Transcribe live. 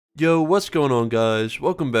Yo, what's going on guys?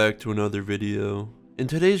 Welcome back to another video. In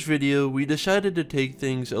today's video, we decided to take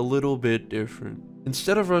things a little bit different.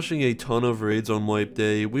 Instead of rushing a ton of raids on wipe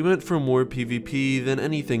day, we went for more PvP than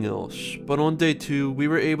anything else, but on day 2, we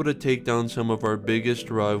were able to take down some of our biggest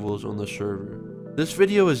rivals on the server. This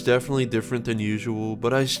video is definitely different than usual,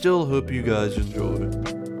 but I still hope you guys enjoy.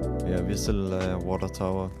 Yeah, we're still water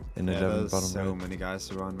tower in the 11 there's bottom so right. many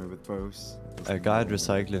guys around me with bows. A guy at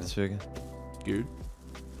recycle Disfigure. Scared?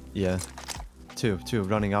 Yeah. Two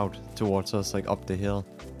running out towards us, like up the hill.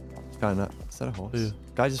 Kinda. Is that a horse? Yeah.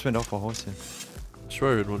 Guy just went off for a horse here. I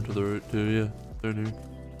swear I had one to the right too, yeah. They're near.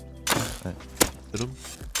 Right. Hit him.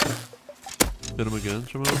 Hit him again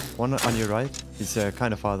somehow. One on your right. He's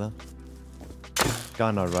kinda farther. Guy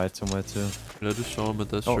on our right somewhere too. Yeah, I just saw him at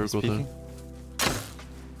that Oh, circle speaking. thing.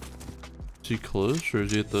 Is he close or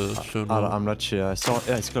is he at the stone wall? I'm not sure. I saw.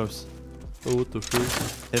 Yeah, he's close. Oh, what the frick?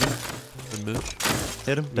 Hit him. I missed.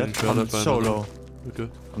 Hit him. You Dead. didn't try I'm that by so another- low. Okay.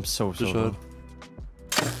 I'm so Just low.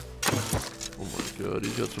 Oh my god,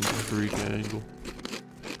 he's got some freak angle.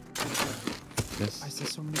 Why is Yes. there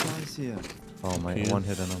so many guys here? Oh my, Yeah. one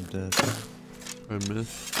hit and I'm dead. I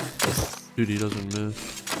missed. Yes. Dude, he doesn't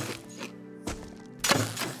miss.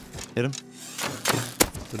 Hit him.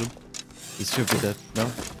 Hit him. He should be dead. No.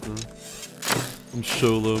 I'm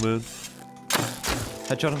so low, man.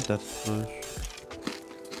 Headshot him. Dead. Nice.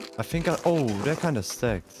 I think oh, they're kind of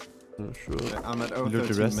stacked. Not sure. I'm at Loot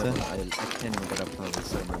the 013 rest middle. there. I can't even get up there, there's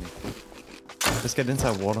so many. Let's get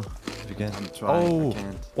inside water if you can. I'm trying, Oh, I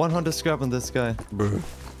can't. 100 scrap on this guy. Bruh.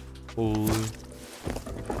 Holy.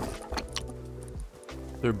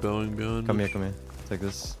 They're bowing behind Come us. here, come here. Take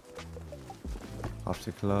this. Off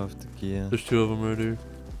the glove, the gear. There's two of them right here.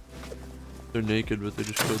 They're naked, but they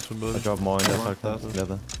just killed I somebody. drop more in there. One Falcon. thousand.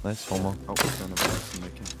 Leather. Nice, one more. Oh, it's on a box and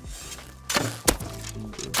making.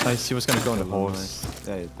 Nice, he was gonna go on the Hello, horse. nice.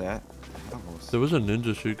 Yeah, that. That horse. There was a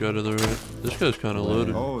ninja suit guy to the right. This guy's kind of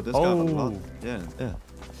loaded. Oh, this guy got a lot. Oh. Yeah. Yeah.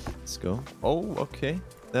 Let's go. Oh, okay.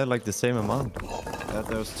 They're like the same amount. Yeah,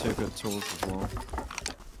 there's two good tools as well.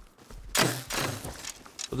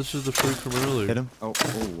 Oh, this is the freak from earlier. Hit him. Oh,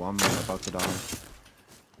 I'm about to die.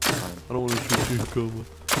 Fine. I don't want to shoot you, Coma.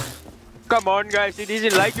 Come on, guys. It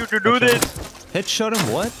isn't like you to do this. Headshot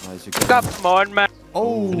him, what? Nice, you get Come on, man.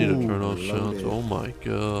 Oh! I need to turn off loaded. sounds. Oh my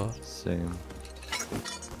god. Same.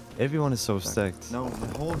 Everyone is so stacked. No,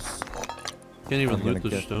 the horse. Can't even I'm gonna loot the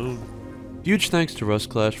get- stone. Huge thanks to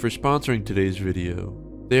Rustclash for sponsoring today's video.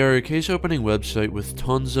 They are a case opening website with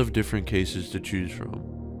tons of different cases to choose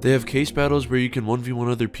from. They have case battles where you can 1v1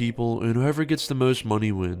 other people and whoever gets the most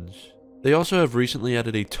money wins. They also have recently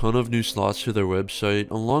added a ton of new slots to their website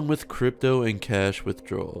along with crypto and cash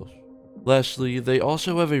withdrawals. Lastly, they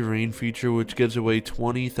also have a rain feature which gives away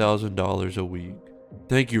 $20,000 a week.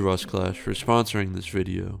 Thank you Rustclash for sponsoring this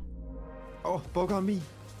video. Oh, bug on me.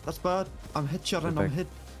 That's bad. I'm headshot and Get I'm back. hit.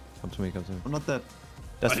 Come to me, come to me. I'm not dead.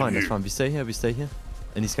 That's fine, that's fine. We stay here,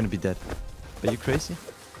 And he's gonna be dead. Are you crazy?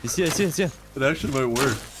 He's here, he's here, he's here. It actually might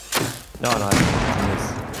work. No, I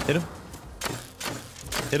miss. Hit him.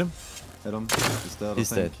 Hit him. Hit him. He's dead.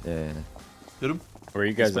 He's I dead. think. Yeah. Hit him. Where are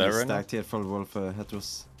you He's guys at pretty right now? stacked here full wolf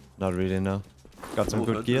headrest. Not really, no. Got some Oh,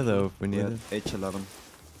 good that's gear it. though if we need Yeah, it. H11.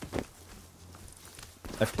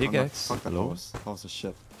 A pickaxe. Fuck that Hello. horse. Horse is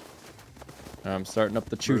shit. I'm starting up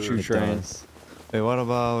the choo-choo It train. does. Wait, what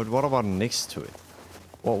about next to it?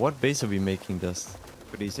 What base are we making, Dust?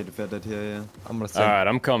 Pretty easy to fit it here, yeah. I'm gonna send. Alright,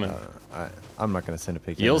 I'm coming. I'm not gonna send a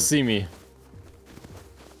pic. You'll see me.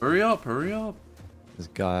 Hurry up, hurry up. This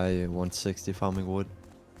guy 160 farming wood.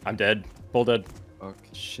 I'm dead. Full dead. Fuck.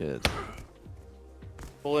 Shit.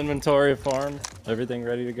 Full inventory of farm. Everything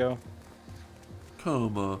ready to go.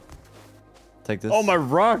 Come on. Take this. Oh, my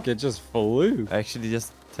rocket just flew. Actually,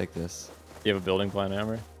 just take this. You have a building plan,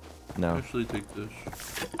 Amber? No. Actually take this.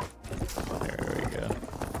 There we go.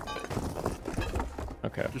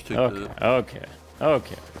 Okay. Just take Okay. that. Okay.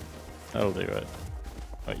 Okay. That'll do it.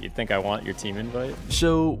 What, you think I want your team invite?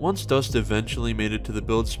 So, once Dust eventually made it to the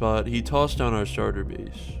build spot, he tossed down our starter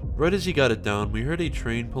base. Right as he got it down, we heard a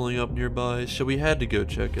train pulling up nearby, so we had to go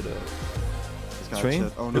check it out. This guy Train.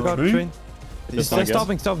 shit. Oh Look no. out, train. He's This one Stop,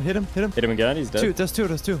 again? stop, hit him. Hit him again, he's dead. There's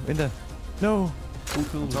two in there. No.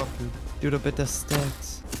 Oh, top. Dude, I bet they're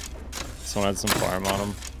stacked. This one had some farm on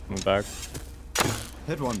him. Coming back.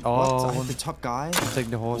 Hit one. Oh, what? I one- hit the top guy?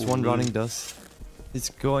 Taking the horse, Oh, one really? running Dust. He's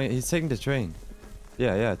taking the train.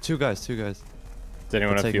 Yeah, two guys. Does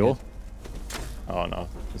anyone have taking fuel? Oh no,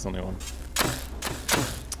 there's only one.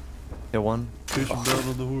 Yeah, one. Chase him down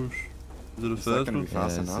on the horse. Is it a Is that fast gonna one? be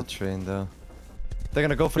fast Yeah, it's a enough? train though. They're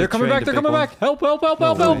gonna go for They're the coming train, back, the they're big coming one. back! Help, help, help,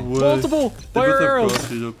 help, No help! way. Multiple! They Fire both have arrows!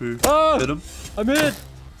 crosses up here. Ah! Hit him. I'm hit!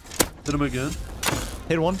 Hit him again.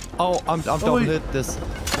 Hit one. Oh, I'm double wait. hit this.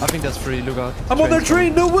 I think that's free. Look out. I'm on their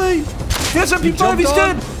train. No way. Yes, MP5. He's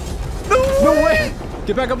dead. No way.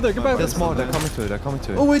 Get back up there. Get back. They're small. They're coming to it. They're coming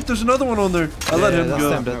to it. Oh wait, there's another one on there. I let him that's go.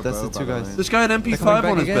 Them. That's the two guys. This guy had MP5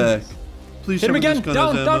 on his back. Please Hit him tell me again. this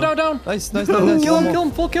gun has ammo. Down. Nice. Kill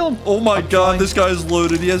him. Full kill him. Oh my god, this guy is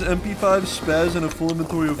loaded. He has MP5, spaz, and a full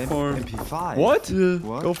inventory of farm. MP5. What? Yeah.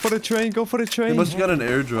 What? Go for the train. Go for the train. He must have got an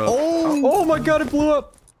airdrop. Oh my god, it blew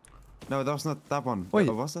up. No, that was not that one. Wait.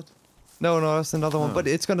 Or was it? No, that's another one. No. But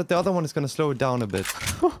it's gonna. The other one is gonna slow it down a bit.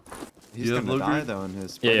 He's Yeah, gonna low die grade? though in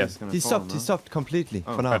his. Yeah. body's gonna He fall, stopped. no? He stopped completely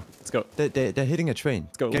Oh, for now. Alright, let's go. They're hitting a train.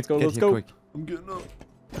 Let's go. Get Let's here go. quick. I'm getting up.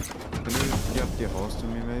 Can you get the horse to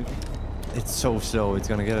me, maybe? It's so slow. It's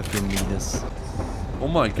gonna get a few meters. Oh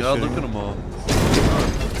my god, look at them all.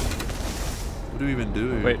 What do we even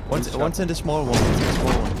do here? Wait, One's in the small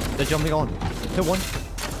one. They're jumping on. Hit one.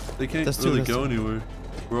 They can't That's two, really that's go two. anywhere.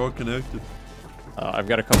 We're all connected. I've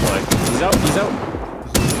got a couple like. He's out.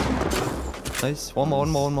 Nice. One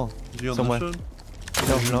more. Is he on Somewhere. this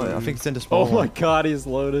side? No, I think it's in the small Oh my one. god, he's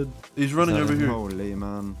loaded. He's running Is that over here. Holy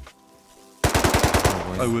man.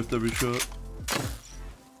 I whiffed every shot.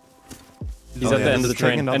 He's Oh, at yeah, the end of he's the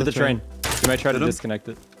train. taking End of the another train. You might try to Hit him? disconnect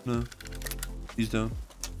it. No. He's down.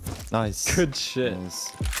 Nice. Good shit.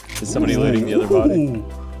 Yes. Is somebody looting the other body? Ooh,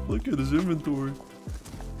 look at his inventory.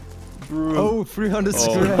 Bro. Oh, 300 Oh,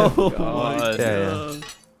 scrap. God. Yeah.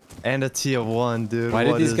 And a tier 1, dude. Why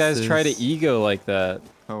did What these is guys try to this? ego like that?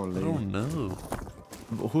 I Holy. don't know.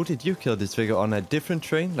 Who did you kill this figure on a different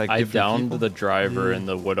train? Like I different downed people? the driver Yeah. in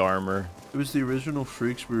the wood armor. It was the original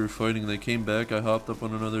freaks we were fighting. They came back. I hopped up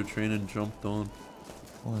on another train and jumped on.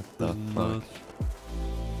 What It the was fuck? nuts.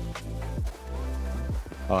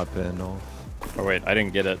 Up and off. Oh wait, I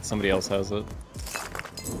didn't get it. Somebody else has it.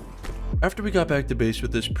 After we got back to base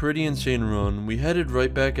with this pretty insane run, we headed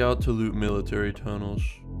right back out to loot military tunnels.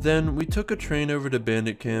 Then we took a train over to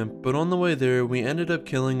bandit camp, but on the way there we ended up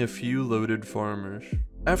killing a few loaded farmers.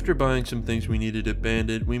 After buying some things we needed at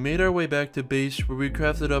bandit, we made our way back to base where we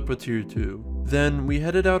crafted up a tier 2. Then we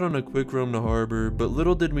headed out on a quick roam to harbor, but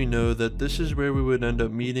little did we know that this is where we would end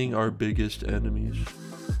up meeting our biggest enemies.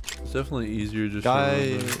 It's definitely easier just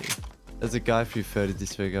Guy. to There's a guy 330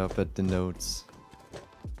 this figure up at the notes.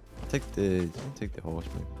 Take the horse,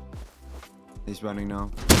 maybe. He's running now.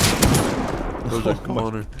 Those are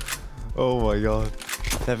Connor. Oh my god.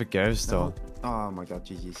 They have a garage store. Oh my god,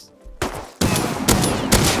 GG's.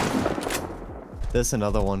 There's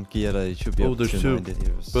another one. Gear, you should be Oh, able there's to two. find it.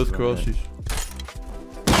 Both crossies.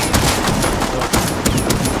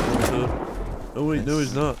 Oh wait, no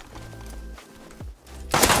he's not.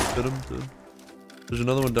 Hit him. Dead. There's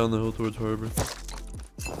another one down the hill towards harbor.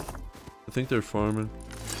 I think they're farming.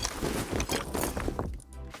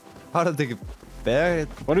 How did they get bear?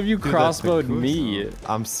 What have you Dude, that's crossbowed been me?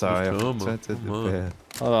 I'm sorry. Just I'm come trying to on. do bear.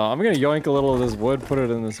 Hold on, I'm gonna yoink a little of this wood, put it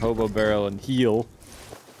in this hobo barrel, and heal.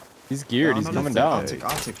 He's geared. He's coming down. Arctic.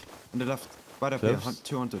 On the left. Right up here. Close.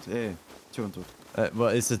 200. Yeah. 200. Well,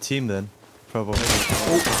 it's a team then. Probably.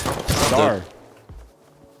 Star.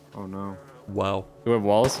 Oh no. Wow. Do we have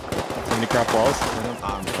walls? Somebody craft walls?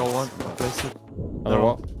 Go on. Place it. Another No.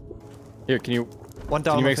 wall? Here, can you One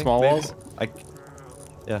down. you I make think, small maybe. walls?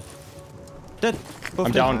 Yeah. Dead. Both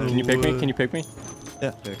I'm dead. down. Can you pick me? way. Can you pick me?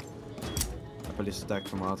 I believe stack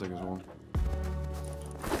from Arctic as well.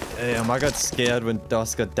 Damn, I got scared when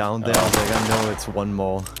Dust got down there. I was like, I know it's one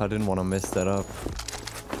more. I didn't want to mess that up.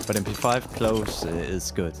 But MP5 close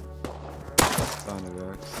is good. Down it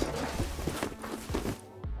works.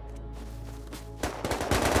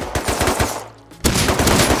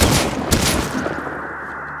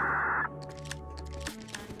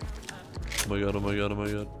 Oh my god, oh my god, oh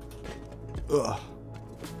my god. Ugh.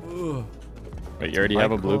 Ugh. Wait, you already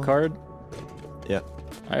have a blue Michael. card? Yeah.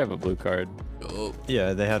 I have a blue card. Oh.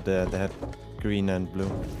 Yeah, they had green and blue.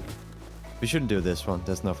 We shouldn't do this one.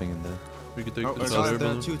 There's nothing in there. We could take Oh, the it's hot air there,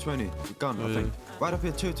 balloon. 220. Gun, Oh, I yeah. think. Right up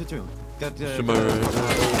here, 222. Get the. To my right.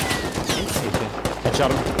 I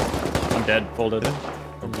shot him. I'm dead. Folded.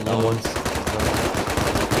 I'm That low. one's.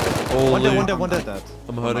 Holy. One dead.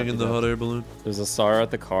 I'm hiding in the hot air balloon. There's a SAR at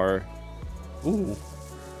the car. Ooh.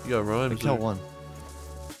 You got I rhymes killed there. one.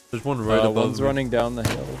 There's one right above One's me. running down the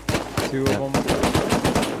hill. Two Yeah. of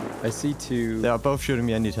them. I see two. They are both shooting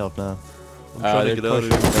me. I need help now. I'm trying to they're get out of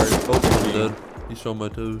pushing here. very- Oh, I'm dead. He saw my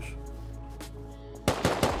toes.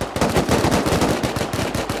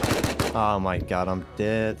 Oh my god, I'm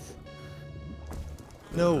dead.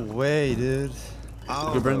 No way, dude. We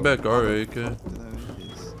could bring back our AK.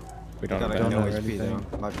 We don't Gotta have get know no ammo or HP anything.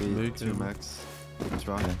 though. Might be Me 2 too. max. We can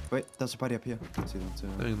try. Yeah. Wait, there's a body up here. I see them too.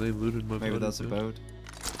 Dang, they looted my Maybe body that's a too. boat.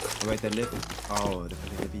 Oh, wait, they live. Oh,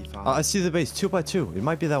 they be far. I see the base. 2x2. It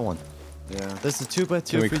might be that one. Yeah. There's a 2x2.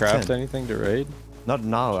 Can we free craft 10. anything to raid? Not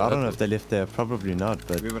now. I don't know if they live there. Probably not.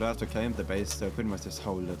 But We would have to claim the base, so pretty much just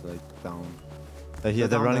hold it like down. here they're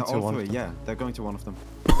down running there to all one. three, Of them. yeah, they're going to one of them.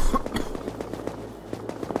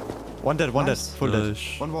 One dead. One dead. Nice. Full dead.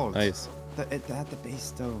 Nice. One wall. Nice. They had the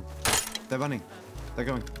base though. They're running. They're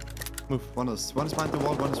going. Move. One is behind the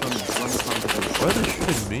wall, one is running. One is behind the base. Why are they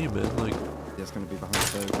shooting me, man? Like, Yeah, it's gonna be behind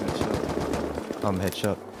the headshot. I'm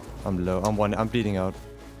headshot. I'm low. I'm one. I'm bleeding out.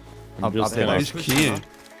 I'm just Yeah, gonna. he's keying.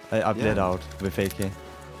 I bled Yeah. out with AK.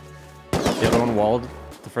 The other one walled.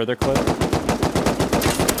 The further clip.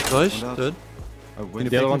 Nice, One dead. Oh, Can you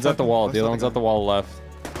The other one's at the wall. Where's The other the one's other at the wall left.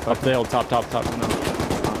 Up the hill. Top. No.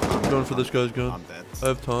 I'm going for this guy's gun. I'm dead. I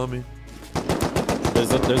have Tommy.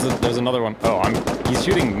 There's another one. Oh, he's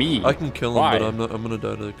shooting me. I can kill him, Why? but I'm not. I'm gonna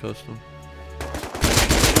die to the custom.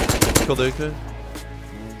 Killed AK.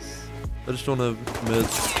 Nice. I just don't have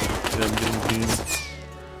meds. Yeah, I'm getting teamed.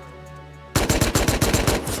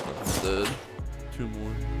 I'm dead. 2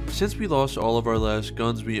 more. Since we lost all of our last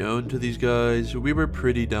guns we owned to these guys, we were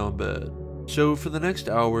pretty down bad. So for the next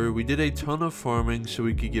hour, we did a ton of farming so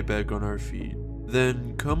we could get back on our feet.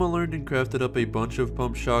 Then, Koma learned and crafted up a bunch of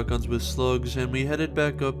pump shotguns with slugs, and we headed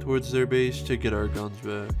back up towards their base to get our guns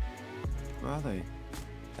back. Where are they?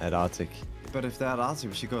 At Arctic. But if they're at Arctic,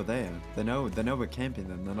 we should go there. They know we're camping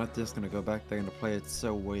them. They're not just gonna go back. They're gonna play it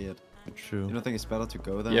so weird. True. You don't think it's better to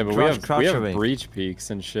go there? Yeah, but Crouch we have away. breach peaks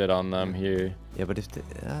and shit on them here. Yeah, but if they,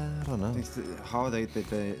 I don't know. How are they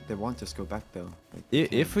won't just go back though. Like,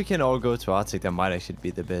 If we can all go to Arctic, that might actually be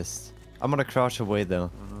the best. I'm gonna crouch away though.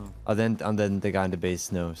 I don't know. And then the guy in the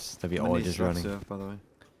base knows that we How all many just slugs running. there, by the way.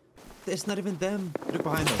 It's not even them. Look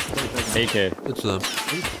behind us. AK. It's them.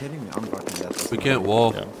 Are you kidding me? I'm fucking dead. We can't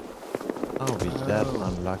wall. Yeah. Oh, we that Oh.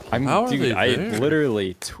 unlucky. How are Dude, they I there?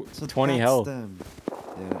 literally 20 that's health. Them.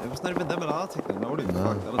 Yeah, it was not even them at Arctic then. Holy No.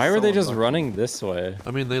 fuck. that was Why were so they just unlucky. running this way?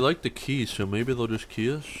 I mean, they like the key, so maybe they'll just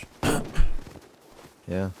key us.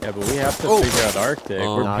 Yeah. Yeah, but we have to Oh. figure out Arctic.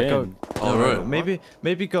 We're Nah, pinned. Alright.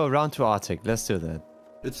 Maybe go around to Arctic. Let's do that.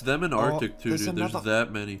 It's them in Arctic too, there's dude. There's another-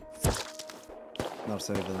 that many. Not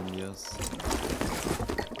saved them, yes.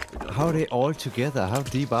 How are they all together? How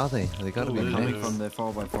deep are they? They gotta Oh, be yeah. Coming next. from the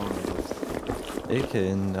 4x4 on the left. AK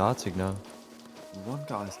in Arctic now. One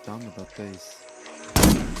guy's down with that base.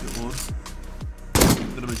 Get one.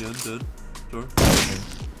 Hit him again, dead. Sure.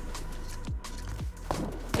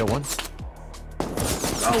 Got one.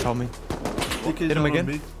 Tommy. AK's Hit him down on again.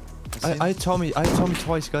 me. I Tommy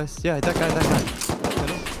twice, guys. Yeah, that guy.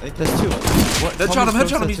 AK. There's 2. What? Headshot him, Tommy's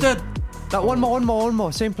headshot him, close, he's that's dead. two. That one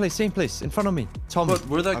more. Same place, in front of me. Tommy. What,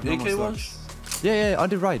 where that I've got AK more was? slugs. Yeah, on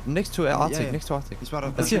the right, next to Arctic, yeah. next to Arctic. He's right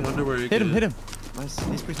up That's there. him. I wonder where AK Hit him. is. Nice.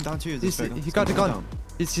 He's pushing down to you. He got the gun.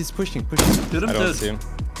 He's pushing. Hit him, I don't dead. see him.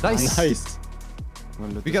 Nice. Nice.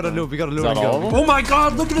 We got a loot. Is that all of them? Oh my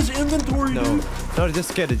god, look at his inventory, No, dude. no,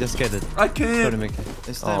 just get it. I Put can't. him in.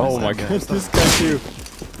 Oh my god, this guy too.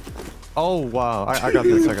 Oh wow, I got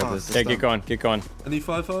this. Yeah, get going. Any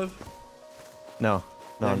 5.5? No,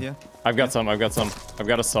 Yeah, no. here. I've got some. I've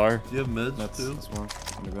got a SAR. Do you have meds That's too? one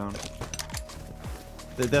on the ground.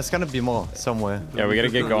 There's gonna be more somewhere. Yeah, we gotta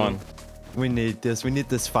get going. We need this. We need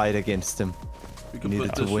this fight against them. We can needed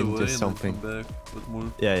put to this win away just and something. then come back with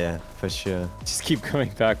more. Yeah, for sure. Just keep coming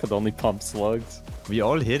back with only pump slugs. We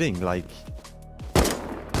all hitting like.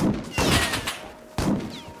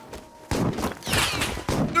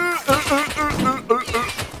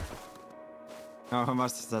 Oh, how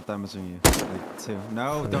much is that damaging you? Like 2.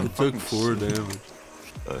 No, don't It took fucking 4 shoot. damage.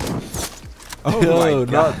 Oh Yo, my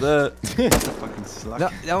not god. that. Fucking slug.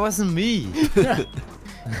 That wasn't me.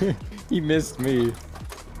 He missed me.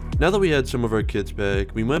 Now that we had some of our kits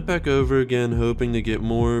back, we went back over again hoping to get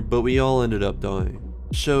more, but we all ended up dying.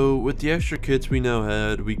 So, with the extra kits we now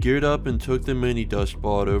had, we geared up and took the mini dust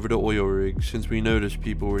bot over to oil rig since we noticed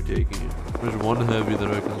people were taking it. There's one heavy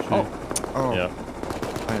that I can see. Oh, Yeah.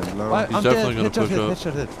 I am low. I'm definitely dead. gonna push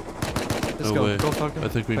up. Headshot hit. Let's No go. way. Go Falcon. I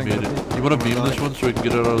think we Thank made God. it. You want to beam this one so we can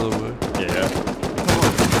get it out of the way? Yeah.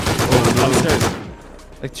 Oh Upstairs.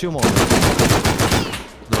 Like 2 more. no,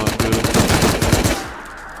 not good.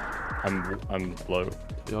 I'm low.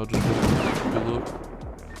 Yeah, I'll just good look.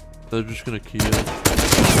 They're just gonna key it.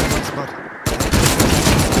 Spot.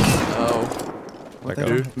 Ow. What Back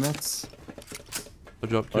the up. hell? Mets. I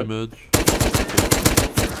dropped 2 What? meds.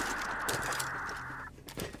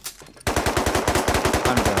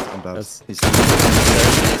 I'm dead. That's- He's Oh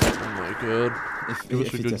my god. Give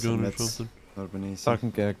us a he good just gun or mets, something. that would've been easy.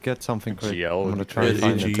 Falcon, get something quick. GL I'm gonna would try Yeah, and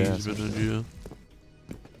find it AG's there. good idea.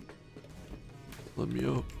 Let me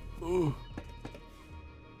up. Oh.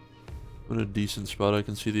 I'm in a decent spot. I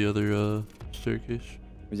can see the other staircase.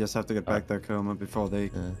 We just have to get back there, Coma, before they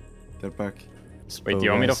get back. Wait, do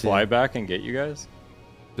you want me to fly back and get you guys?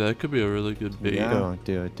 That could be a really good bait. Yeah.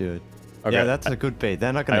 Do it. Okay. Yeah, that's a good bait.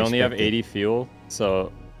 They're not gonna. I only have expect 80 fuel,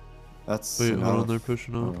 so That's. Wait, hold on, enough. they're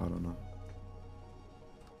pushing Oh, up. I don't know.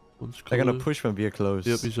 One's They're gonna close. push when we're close.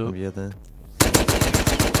 Yep, he's up. When we're there.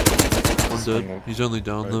 One's dead. He's only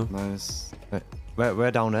down though. Nice.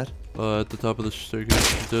 Where down at? At the top of the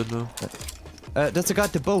staircase. He's dead now. That's a guy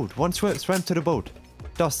at the boat. One swam to the boat.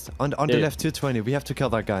 Dust on the left 220. We have to kill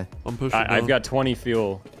that guy. I'm pushing down. I've got 20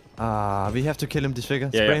 fuel. We have to kill him. Disfigure.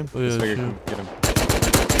 Yeah, Spray him. Oh, yeah, Disfigure, yeah. get him.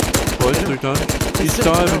 Boys, they're done. He's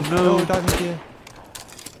diving. No. No, diving here.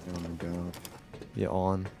 Oh my god. You're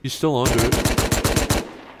on. He's still under it.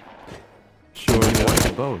 Sure, On yeah.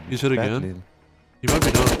 the boat. He's hit again. Badly. He might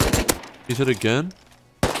be down. He's hit again.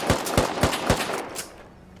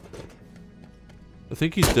 I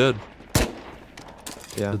think he's dead.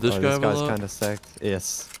 Yeah. Did this guy have a guy's lot? kind of sacked.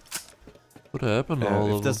 Yes. What happened to all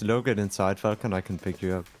If of there's them? Logan inside, Falcon, I can pick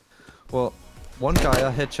you up. Well, one guy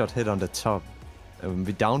a headshot hit on the top.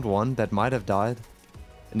 We downed one that might have died.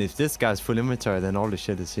 And if this guy's full inventory, then all the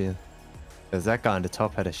shit is here. Because that guy on the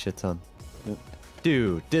top had a shit ton. Yep.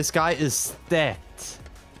 Dude, this guy is stacked.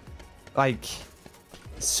 Like,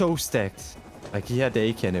 so stacked. Like, he had the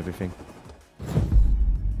AK and everything.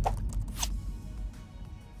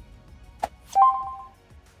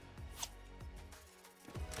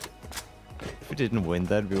 If we didn't win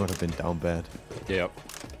that, we would have been down bad. Yep.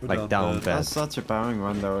 Like, down bad. That's such a boring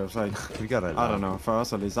run though. It's like, We got a I don't know, for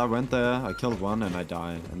us at least. I went there, I killed one and I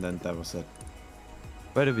died. And then that was it.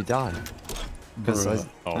 Where did we die? Because Bruh.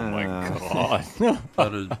 Oh my Uh, god.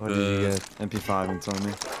 That is what did you bad. get? MP5 and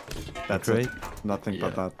Tony. That's Great. it. Nothing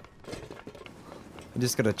but Yeah. that. I'm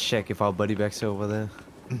just gonna check if our buddy bags are over there.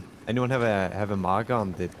 Anyone have a marker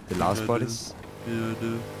on the last I do. bodies? Yeah, I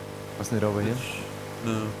do. Wasn't it over here?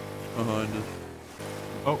 No, behind us.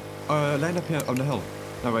 Oh, land up here on the hill.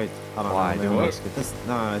 No, wait. I don't Why? know. They Maybe won't it's- skip.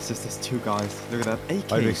 No, it's just there's two guys. Look at that.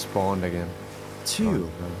 AK. I respawned again. Two.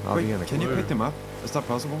 I'll be Wait, gonna can you Where? pick them up? Is that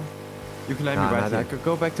possible? You can land me Nah, right here.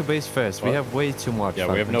 go back to base first. We What? have way too much. Yeah,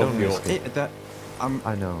 we have Falcon. no Don't fuel. risk it. That,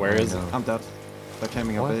 I know. Where I is it? know. I'm dead. They're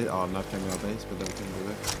coming up What? base. Oh, not coming up base, but they came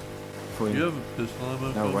to it. Do you have a pistol ammo?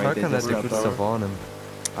 No, Phil? wait, Falcon they has just good got the- stuff on him.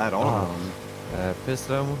 I had all Ah. of them.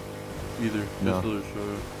 Pistol ammo? Either No. pistol or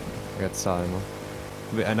short. I got Simon.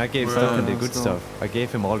 And I gave Where, Falcon the uh, good still- stuff. I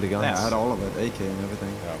gave him all the guns. Yeah, I had all of it. AK and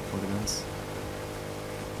everything. Yeah. All the guns.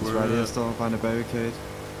 He's Where, right here uh, still. Find a barricade.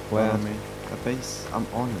 Where? On me. A base. I'm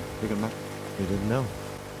on it. Look at that. We didn't know.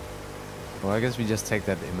 Well, I guess we just take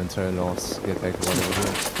that inventory loss. Get back to what we were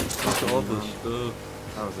doing. That's all the stuff.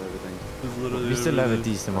 That was everything. It's literally We still have a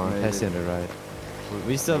everything. decent amount. Made Pass it. in the right. We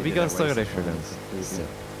Maybe still they still got wasted extra time. guns. Easy. Still.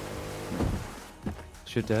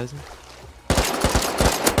 Shoot the house.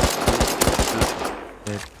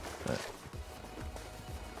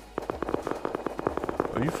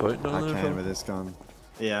 Are you fighting down I there? can Phil? with this gun.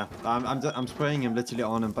 Yeah, I'm spraying him literally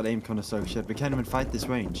on him, but aim kinda so shit. We can't even fight this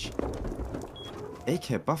range.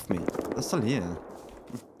 AK buff me. They're still here.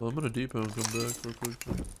 Well, I'm gonna depot and come back real quick.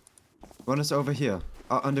 One is over here,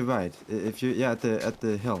 on the right. If you, yeah, at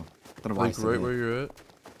the hill. Don't know why Like it's still right here. where you're at.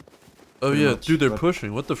 Oh Pretty yeah, much, dude, they're but-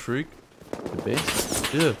 pushing. What the freak? The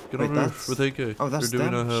base? Yeah, get Wait, over there that's- with AK. oh, that's Or do we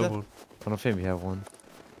them? not have Shit. one? I don't think we have one.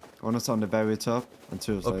 One is on the very top, and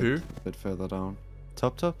two is Up like here? a bit further down.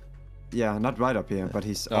 Top? Yeah, not right up here, but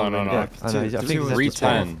he's No, all no, the way no. back. I know, I think two he's is at the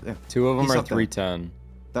 310. Yeah, Two of them He's are up there. 310.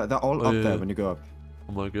 they're all Oh, up yeah. there when you go up.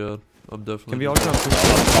 Oh my god, I'm definitely. Can we all gonna- jump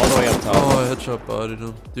through? All the way up top. Oh, I headshot bodied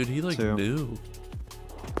him. Dude, he like Two. knew.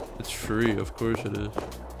 It's free, of course it is.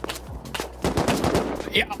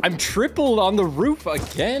 Yeah, I'm tripled on the roof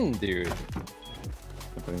again, dude.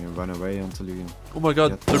 But you run away until you. Oh my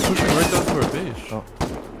god, Yeah. they're pushing right down to our base. Oh.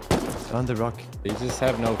 On the rock. They just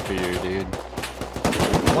have no fear, dude.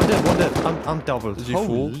 One dead. I'm doubled. Is he full?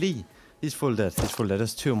 Holy. He's full dead.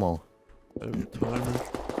 There's two more. I have a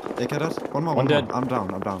timer. They get us. One more. One dead. More. I'm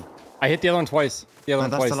down. I hit the other one twice. The other No, one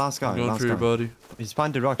that's twice. the last guy. I'm going last for your guy. body. He's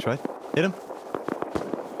behind the rocks, right? Hit him.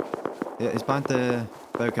 Yeah, he's behind the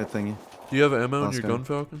barricade thingy. Do you have ammo in Last your guy. gun,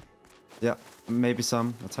 Falcon? Yeah, maybe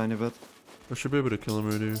some, a tiny bit. I should be able to kill him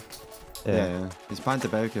right here. Yeah. He's behind the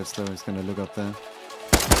barricade still. He's gonna look up there.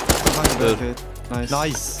 Behind the Dead. barricade. Nice.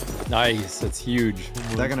 Nice. Nice, that's huge. Oh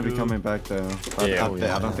my They're gonna be God. coming back though. But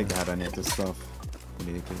Yeah. I don't think they had any of this stuff. In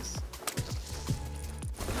any case.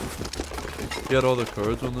 You had all the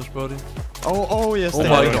cards on this body? Oh yes. Oh they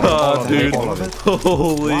my have it. god, all of it, dude. all of it.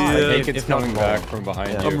 Holy Why? I yeah. think it's If not coming more. back from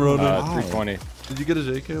behind Yeah. you. I'm running. Why? 320. Did you get his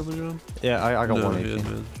AK on the ground? Yeah, I got No, one he had AK.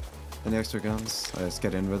 mid. Any extra guns? Let's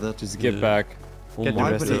get in with it. Just get back. Get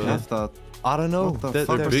Why the would rest he of have that? I don't know. What the They're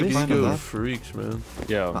fuck They're was big the point of ego that? freaks, man.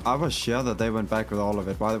 Yeah. I was sure that they went back with all of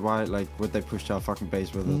it. Why, like, would they push our fucking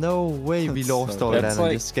base with it? No way we That's lost so all that That's and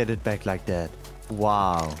like- just get it back like that.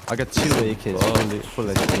 Wow. I got 2 AKs, full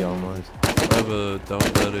HP almost. I have a down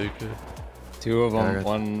bad AK. 2 of Yeah, I them. got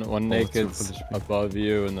One full naked's HP. above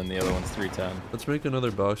you, and then the other one's 310. Let's make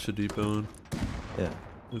another box to depot in. Yeah.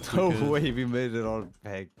 If we No can. way we made it all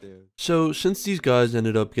back, dude. So, since these guys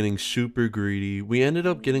ended up getting super greedy, we ended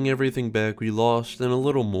up getting everything back we lost and a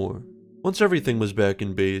little more. Once everything was back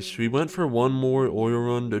in base, we went for one more oil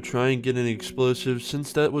run to try and get an explosive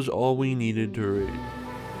since that was all we needed to raid.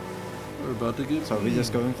 We're about to get So are we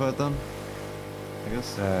just going for it then? I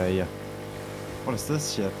guess. Yeah. What is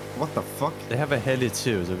this shit? What the fuck? They have a heli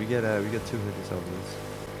too, so we get 2 helis over this.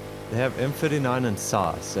 They have M39 and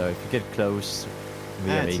SARS, so if you get close, we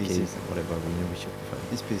have it's AKs easy. and whatever, we should be fine.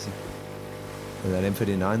 It's PC. And that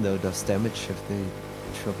M39 though does damage if they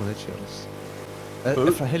triple headshots. Oh.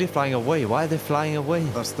 If a heli flying away, why are they flying away?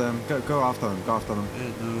 That's them. Go after them. Go after them.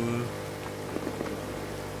 Ain't no,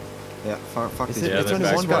 Yeah, fuck Is these it- Yeah, it's they're only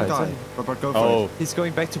back one One guy. guy. It's only- But go for Oh, it. He's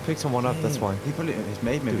going back to pick someone up, that's why. He probably, his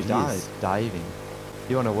mate maybe Dude, died. he's diving.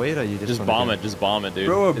 You wanna wait or you just just wanna bomb go? it. Just bomb it, dude.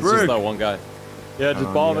 Throw a It's brick. just that one guy. Yeah,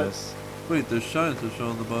 just bomb it. Yes. Wait, there's scientists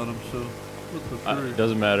on the bottom, so what the frick?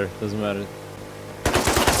 Doesn't matter. Doesn't matter.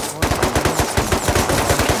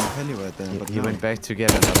 Anyway then, but He no. went back to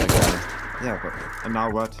get another guy. Yeah, but and now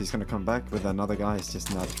what? He's gonna come back with another guy. It's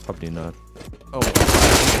just not. Probably not. Oh,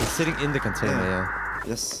 he's sitting in the container, Yeah. yeah.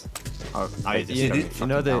 Yes. Oh, I just you going know fucking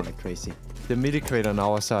the- down like crazy. The midi crate on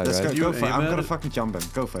our side, Let's right? go You for it. aim I'm at gonna it? fucking jump him.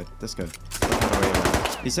 Go for it. Let's go.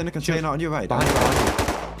 He's in a container on your right. Behind you.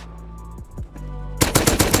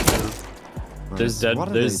 There's Nice. dead. What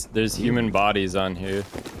are There's human bodies on here.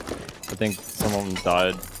 I think some of them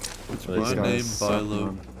died. It's These my guys name, suck, Bilo.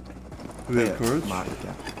 man. We have Yeah, courage?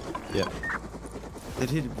 Yeah. Did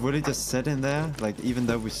he really just sit in there? Like even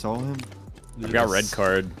though we saw him? We got red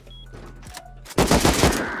card.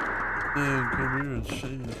 Man, come here and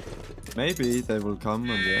say it. Maybe they will come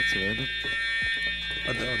and deactivate it.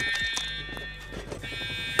 I doubt it.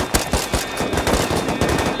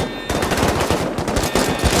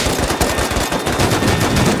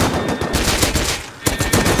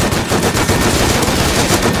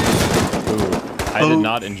 I did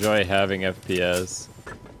not enjoy having FPS.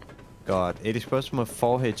 God, 80% with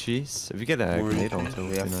 4 HGs. If you get a Four grenade HGs. onto it,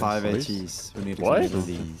 We have nice. 5 HEs. We need to What? kill them.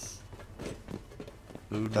 Please.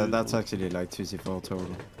 Oh, dude. That's actually like 2C4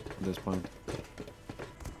 total at this point.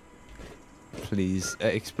 Please. An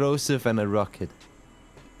explosive and a rocket.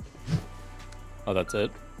 Oh, that's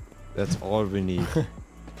it. That's all we need.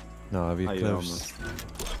 No, we're Oh, yeah, close.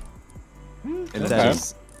 almost. It's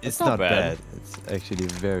That's not not bad. bad. It's actually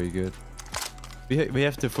very good. We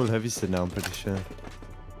have the full heavy set now, I'm pretty sure.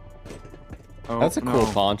 Oh, That's a cool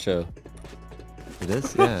no. poncho. It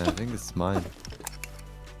is? Yeah, I think it's mine.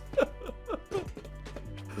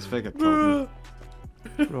 This figure told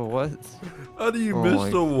me. Bro, what? How do you Oh miss my-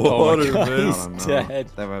 the Oh my water, God. man? I He's don't know. dead.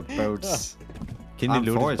 There were boats. Can you I'm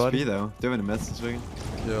loot 4 his HP body? though. Do you have any message swing?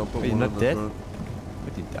 Yeah, I'll put Wait, you're one not in the dead? front.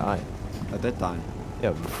 But he died. I did die. Yeah,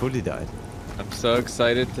 we fully died. I'm so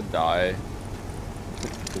excited to die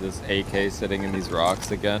to this AK sitting in these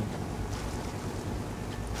rocks again.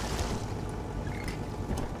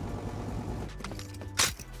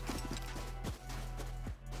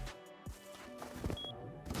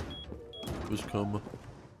 Was coming.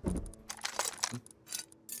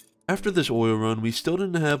 After this oil run, we still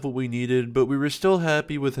didn't have what we needed, but we were still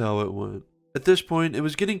happy with how it went. At this point, it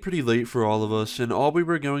was getting pretty late for all of us, and all we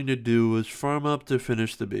were going to do was farm up to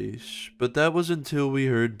finish the base. But that was until we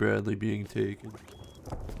heard Bradley being taken.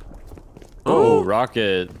 Oh,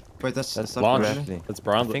 rocket. Wait, that's That's not Launch. Bradley. Bradley. That's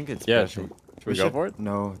Brown. I think it's yeah. Bradley. Should we go for it?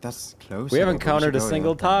 No, that's close. We haven't but countered should a go,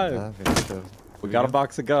 single yeah. time. Yeah, very close. We got a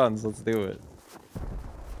box of guns. Let's do it.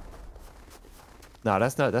 No,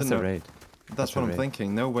 that's not. That's No. a raid. That's what I'm right.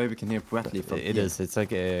 thinking. No way we can hear Bradley from It here. is. It's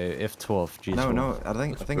like a F12 G12. No, I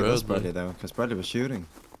think That's it was Bradley. Bradley though, because Bradley was shooting.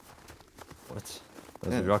 What?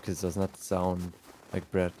 Those Yeah. rockets does not sound like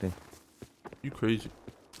Bradley. You crazy.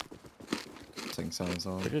 Thing sounds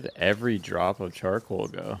all. Where did every drop of charcoal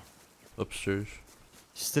go? Upstairs.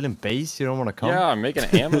 You're still in base? You don't want to come? Yeah, I'm making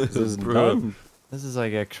ammo. This is Bro. done. This is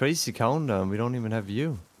like a crazy countdown. We don't even have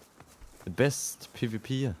you. The best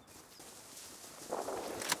PvPer.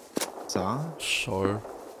 So, Sorry.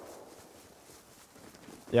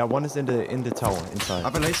 Yeah, one is in the tower I inside.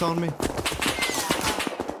 have a laser on me.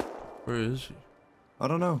 Where is he? I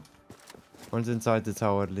don't know. One's inside the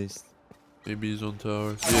tower at least. Maybe he's on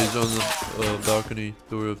tower. Yeah, he's on the balcony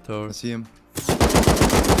door of tower. I see him.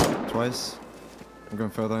 Twice. I'm going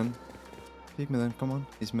further in. Peek me then, come on.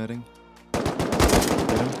 He's medding. Get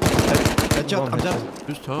him. Headshot, I'm dead.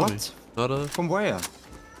 Who's Tommy? What? Not us. From where?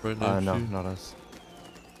 Right now. No, not us.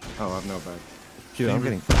 Oh, I have no back. Dude, I'm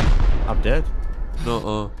getting... I'm dead.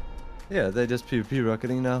 No, Yeah, they just PvP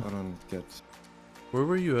rocketing now. I don't get... Where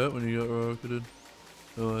were you at when you got rocketed?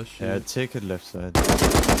 Oh, I see. Yeah, ticket left side. 3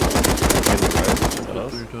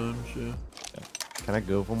 times, yeah. Can I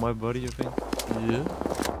go for my buddy, you think? Yeah.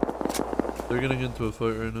 They're getting into a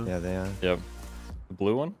fight right now. Yeah, they are. Yep. The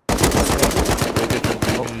blue one?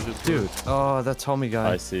 Dude. Oh, that Tommy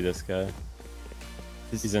guy. I see this guy.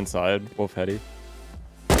 He's inside. Wolf heady.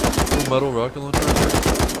 Full metal rocket launcher right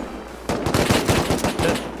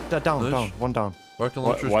there. Down, Nice. down. One down. Rocket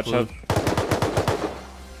launcher's Watch close. out.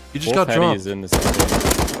 He just Wolf got heady dropped. is in this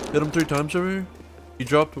thing. Hit him 3 times over here. He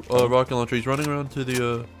dropped rocket launcher. He's running around to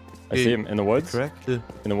the I see him in the woods. Correct? Yeah.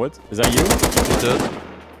 In the woods? Is that you? He's dead.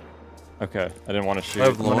 Okay. I didn't want to shoot. I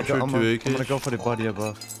have I'm gonna, launcher, go, I'm 2 gonna- AKs. I'm gonna go for the body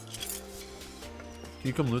above. Can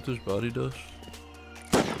you come loot this body, Dust?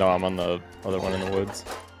 No, I'm on the other one in the woods.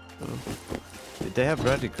 They have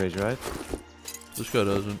Bradley craze, right? This guy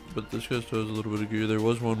doesn't, but this guy still has a little bit of gear. There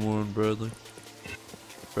was one more on Bradley.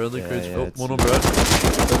 Bradley Yeah, crates. yeah, Oh, it's- one on Brad.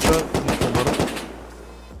 Headshot. He's full metal.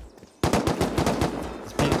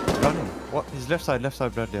 He's running. What? He's left side,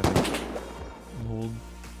 Bradley, I think. I'm holding.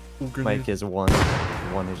 Oh, Mike grenade. has one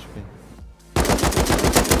HP.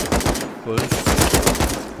 Push.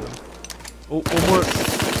 Oh, one more.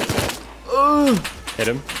 Hit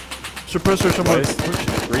him. Suppressor somewhere.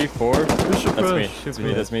 Twice. 3, 4. Who's That's me. suppressed? That's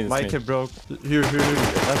me. That's me. Mike That's me. had broke. Here.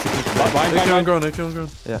 That's a good Behind, AK on behind. ground, AK on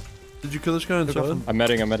ground. Yeah. Did you kill this guy Look inside? up him. I'm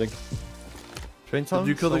medding. Train time? Did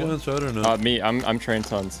you kill the guy inside or no? Me. I'm train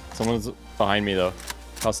tons. Someone's behind me though.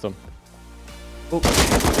 Custom. Oh.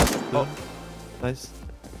 Nice.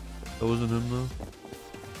 That wasn't him though.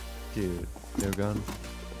 Dude, they're gone.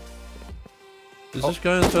 Is this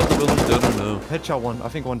guy inside the building dead or no? Headshot one. I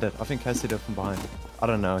think one dead. I think I see that from behind. I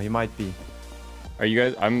don't know. He might be. Are you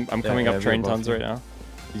guys? I'm coming yeah, up train we're tons both right now.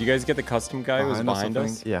 Did you guys get the custom guy who was Behind us, I behind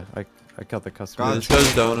us? think. Yeah, I got the customer. Yeah, this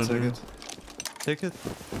guy's down in Take here. it. Ticket?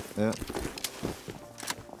 Yeah.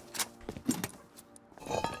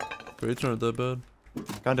 Crates aren't that bad.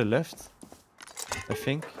 Kinda left. I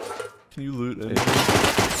think. Can you loot Yeah.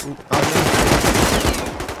 anything?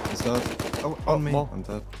 He's dead. Oh, on me. more. I'm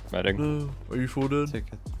dead. Medding. No. Are you full dead?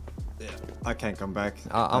 Ticket. I can't come back.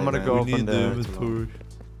 I'm gonna go We up on need the the... inventory.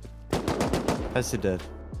 I see dead.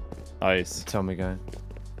 Nice. Tommy guy.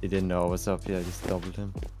 He didn't know I was up. Yeah, I just doubled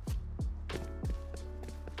him.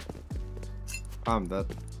 I'm dead.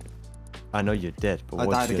 I know you're dead, but I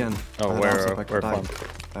what's died your... again. Oh, I had where? also back Where died.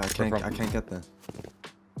 from? I can't get there.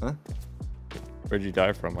 Huh? Where'd you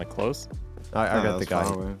die from? Like close? I Yeah, got the that's far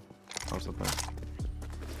guy. away. Also back.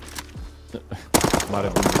 Might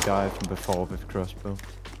have been the guy from before with crossbow.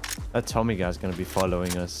 That Tommy guy's gonna be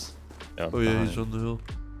following us. Yeah. Oh yeah, he's on the hill.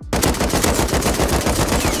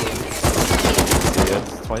 Yeah,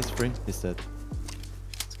 twice free. He's dead.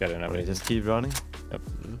 Let's get in Okay, everything. just keep running. Yep.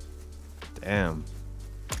 Damn.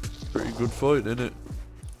 Pretty good fight, isn't it?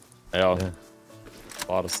 Yeah. Yeah.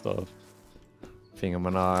 A lot of stuff. I think I'm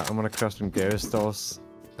gonna crash some Gary stores,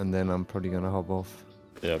 and then I'm probably gonna hop off.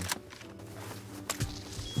 Yeah.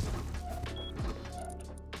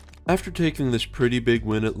 After taking this pretty big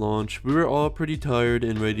win at launch, we were all pretty tired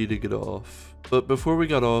and ready to get off. But before we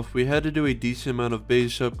got off, we had to do a decent amount of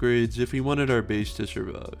base upgrades if we wanted our base to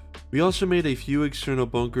survive. We also made a few external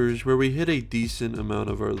bunkers where we hid a decent amount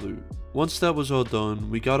of our loot. Once that was all done,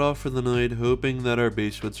 we got off for the night hoping that our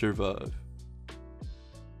base would survive.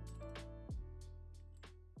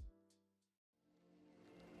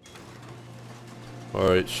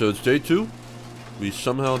 Alright, so it's day 2. We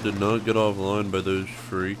somehow did not get offline by those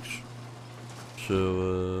freaks.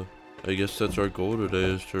 So, I guess that's our goal today,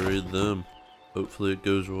 is to raid them. Hopefully it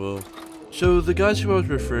goes well. So, the guys who I was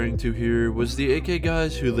referring to here was the AK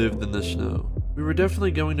guys who lived in the snow. We were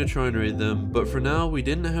definitely going to try and raid them, but for now we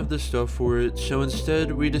didn't have the stuff for it, so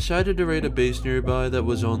instead we decided to raid a base nearby that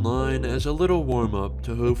was online as a little warm-up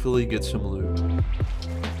to hopefully get some loot.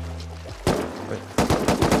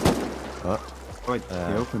 Wait, he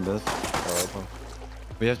opened it.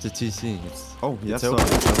 We have the TC. It's... Oh, yes, open.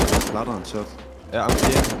 ladder and shot. Yeah, I'm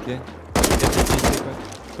clear. Get the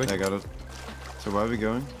TC quick. I got it. So where are we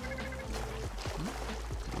going?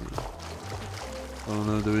 I don't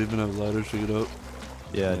know, do we even have ladders to get up?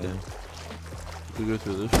 Yeah, I Yeah. do. We go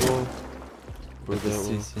through this wall? Or With the that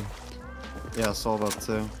wall? TC. Yeah, I saw that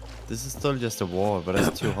too. This is still just a wall, but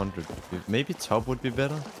that's 200. Maybe top would be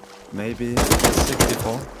better. Maybe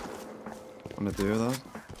 64. wanna do that?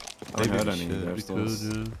 I Maybe haven't heard we any should. of their We stores.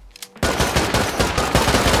 could, yeah.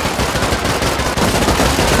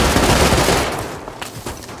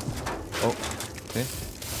 Oh, okay.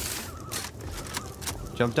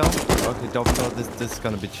 Jump down. Okay, double door. This is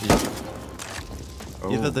gonna be cheap.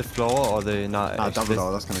 Oh. Either the floor or the Double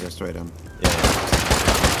door, that's gonna go straight in. Yeah.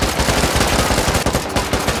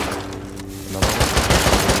 Another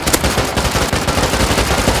one.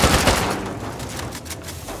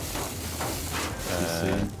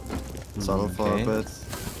 Subtle for a okay. bit.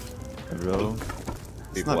 A row.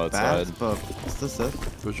 It's People not outside. bad, but is this it?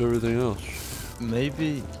 Where's everything else?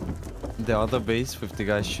 Maybe the other base with the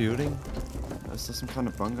guy shooting. Is there some kind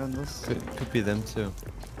of bunker in this? Could be them too.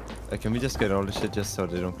 Can we just get all the shit just so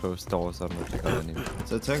they don't close doors? I don't know if they got any.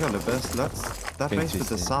 So take on the best. That Pink base with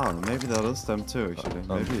the TC. sound. Maybe that is them too, actually. I'm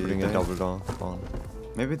Maybe putting a they- double door on.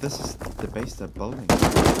 Maybe this is the base they're building.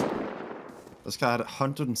 This guy had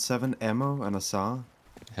 107 ammo and a SAR.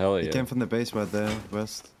 Hell He yeah. came from the base where they're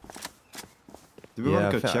west. Do we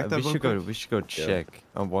want to go check that we real should quick? go. We should go check.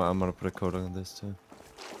 I'm gonna put a code on this too.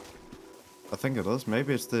 I think it is.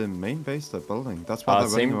 Maybe it's the main base they're building. That's why they're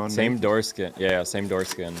running around. Same naked. door skin. Yeah, same door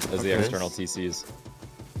skin as the Okay. external TCs.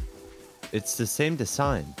 It's the same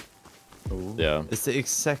design. Yeah. It's the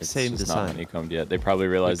exact It's same just not design. honeycombed yet. They probably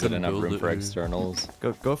realized they couldn't didn't have build room it, for yeah. externals.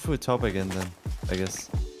 Go through top again then. I guess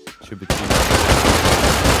should be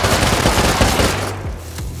cheap.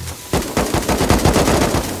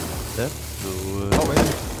 Dead? No way.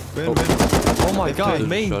 Oh, win. Oh my If god, they-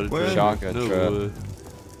 main! Shot it Where? down. Shotgun No trap. way.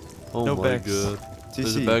 Oh No my bags. god.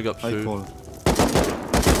 There's TC. a bag up, high sir. quality.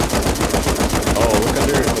 Oh,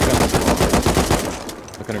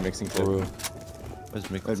 look under mixing table. Or, Where's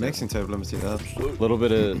mixing Wait, table? mixing table. Let me see that.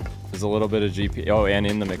 There's a little bit of GP. Oh, and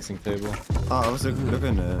in the mixing table. Ah, I was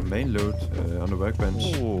looking main load on the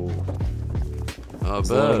workbench. Ooh. not There's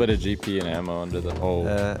a little bad. bit of GP and ammo under the. Oh,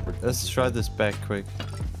 Let's try this back quick.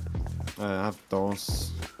 I have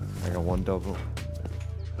doors. I got one double.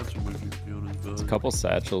 That's what makes me feel on his there's a back. couple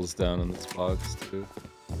satchels down in this box too.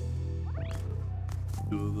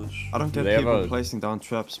 Two of us. I don't get They have people a- placing down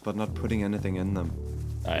traps but not putting anything in them.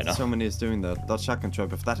 I know. So many is doing that. That shotgun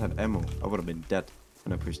trap, if that had ammo, I would have been dead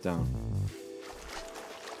when I pushed down.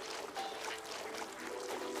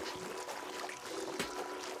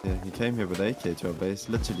 Yeah, he came here with AK to our base,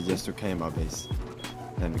 literally just to KM our base.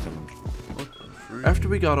 Then we come in. After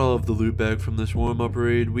we got all of the loot back from this warm-up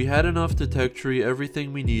raid, we had enough to tech tree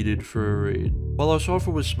everything we needed for a raid. While our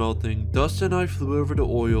sulfur was smelting, Dust and I flew over to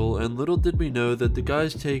oil, and little did we know that the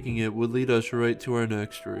guys taking it would lead us right to our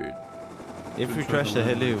next raid. If we crash the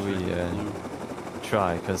heli, we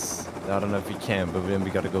try, cause I don't know if we can, but then we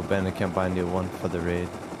gotta go ban and can't buy a new one for the raid.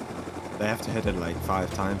 They have to hit it like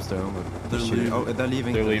 5 times though. But They're shooting- leaving. Oh, they're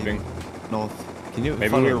leaving. They're leaving. North. Can you? Maybe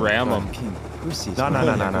follow we me? ram Go them. ahead. King. Pussies. No, man.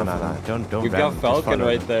 don't. We've ram got them, just Falcon follow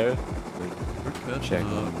right them. there. We're catching Check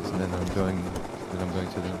up. ones, and then I'm going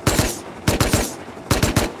to them.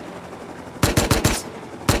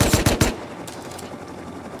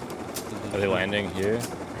 Are they landing here?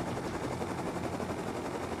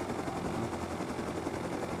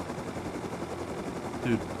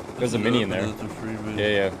 Dude, There's this a is mini in open, there. That's a free mini. Yeah,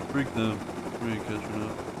 yeah. Freak them. We ain't catching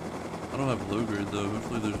up. I don't have low grade though.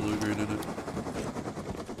 Hopefully there's low grade in it.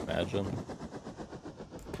 Imagine.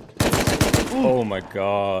 Oh my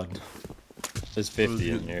god. There's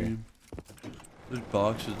 50 in here. There's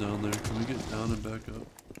boxes down there. Can we get down and back up?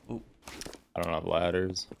 Oh, I don't have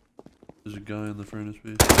ladders. there's a guy in the furnace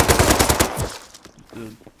base. He's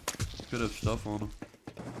dead. Could have stuff on him.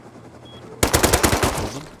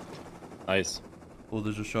 Hold him. Nice. Oh,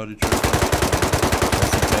 there's a shoddy trap.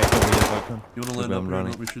 That's exactly where you're talking. You wanna land Maybe up I'm here and running.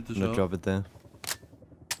 help me shoot this I'm gonna out? drop it there.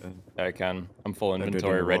 I can. I'm full did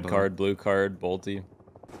inventory. you Red roll card, blue card, bolty.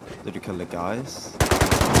 Did you kill the guys?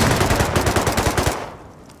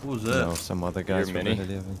 What was that? No, some other guys Your from mini? the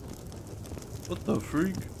heli, I think. What the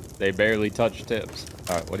freak? They barely touch tips.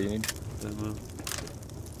 Alright, what do you need? Hey, man.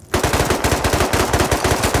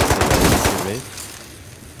 Is it raid?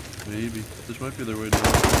 Maybe. This might be their way down.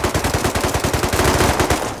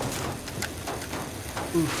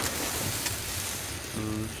 Oof.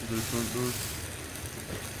 This is their front door.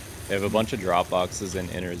 They have a bunch of drop boxes and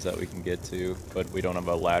inners that we can get to, but we don't have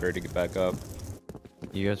a ladder to get back up.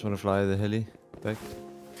 You guys wanna fly the heli back?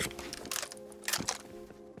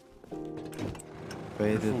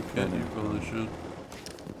 Baited. Full kit, you probably should.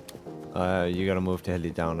 You gotta move the heli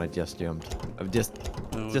down. I just jumped. I'm just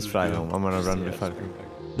No, we'll fly go. home. I'm gonna run with Yeah, Falcon.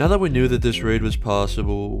 Now that we knew that this raid was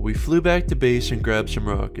possible, we flew back to base and grabbed some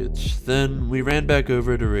rockets. Then we ran back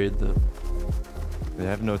over to raid them. They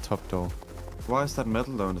have no top door. Why is that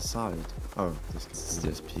metal though on the side? Oh, this It's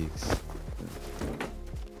just peaks.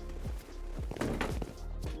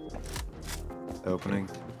 Opening.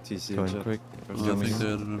 TC. Going jet. quick. I think they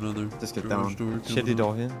added another Just get garage down. door coming Shitty up.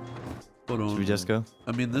 door here. Hold on. Should we just go?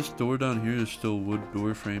 I mean, this door down here is still wood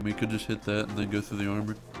door frame. We could just hit that and then go through the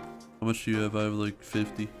armor. How much do you have? I have like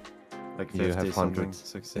 50. Like 50 You have something, 100.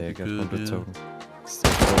 60. Yeah, I got Good, 100 yeah. total.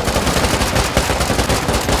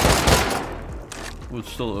 Well, it's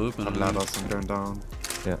still open. I'm ladders, I'm going down.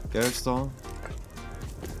 Yeah. Garage door.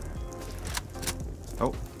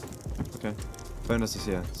 Oh. Okay. Bonus is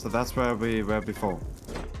here. So that's where we were before.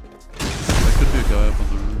 That could be a guy up on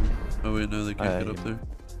the roof. Oh wait, no, they can't get up there.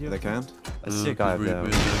 They can't? I see a guy up we- there.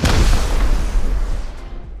 we had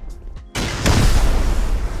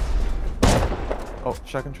Oh,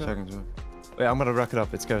 shotgun trap. Second door. Wait, I'm gonna rack it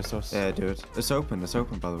up. It's ghost source. Yeah, do it. It's open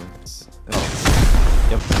by the way. It's,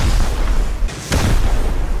 Yep.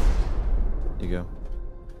 You go.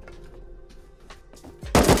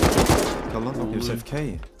 Hold on, Holy. use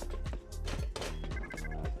FK.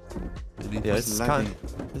 Anything? Yeah, it's lagging.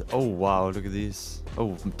 kind. Oh wow, look at these.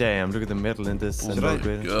 Oh damn, look at the metal in this. Oh and my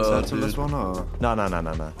upgrade. God. Is that the dude. last one or?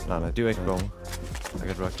 No. Do X bomb. I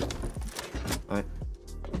got rocket. Right.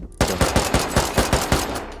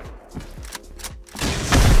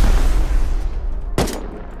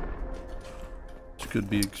 This could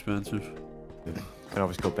be expensive. Can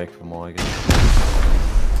always go back for more, I guess.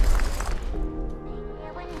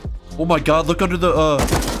 Oh my god, look under the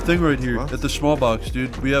thing right here. What? At the small box,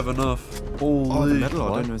 dude. We have enough. Holy. Oh, the metal. I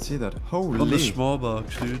What? didn't even see that. Holy. On the small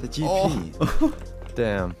box, dude. The GP.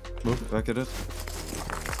 Damn. Move. Look at it.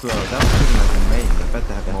 Bro, that's pretty like a main. I bet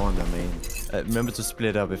they have more on their main. Remember to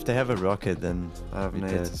split up. If they have a rocket, then I have we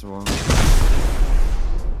nades dead. as well.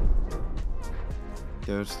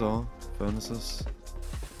 Garage door. Furnaces.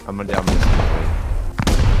 I'm on the The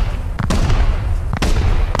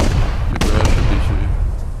garage should be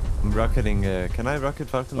safe. I'm rocketing. Can I rocket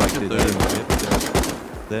Falcon like Rocket they there. did in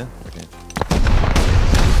the There? Okay.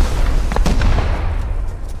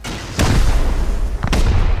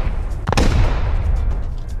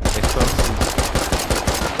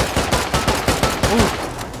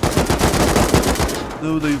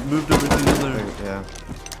 No, they moved everything in there. Yeah.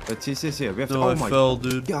 But TC's here. We have to. No, Oh I my fell,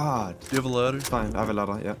 dude. Do god. you have a ladder? Fine, I have a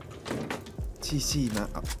ladder. Yeah. TC, man.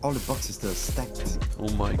 All the boxes still stacked. Oh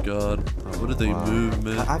my god. What did they wow. move,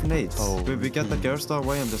 man? I have nades. Oh. We get the garage door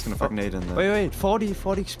away. I'm just gonna fuck nade in there. Wait. 40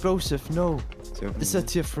 explosive. No. See, open Is it. that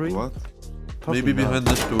tier 3? What? Probably Maybe not. behind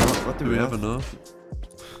this door. What do we have enough?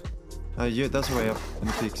 Yeah, that's way up in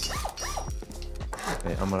the peaks.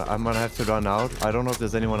 Okay, I'm gonna have to run out. I don't know if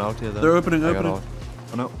there's anyone out here though. They're opening, I got opening. out.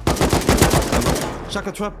 Oh no.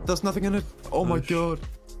 Shaka trap. There's nothing in it. Oh my god.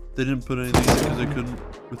 They didn't put anything because they couldn't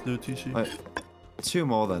with no TC. Right. 2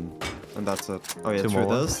 more then. And that's it. Oh yeah, 2 true.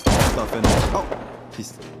 more. There's stuff in it. Oh!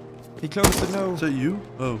 He closed it, no. Is that you?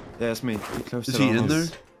 Oh. Yeah, it's me. He closed Is it he in there?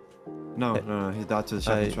 almost. No, he died to the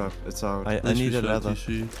shaka I- trap. It's out. I Nice need a shot, leather.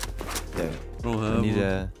 TC. Yeah. I don't have I need one.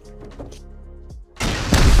 a.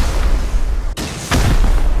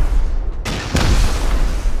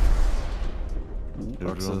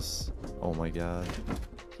 Boxes. Oh my god.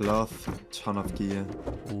 Cloth. Ton of gear.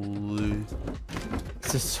 Holy.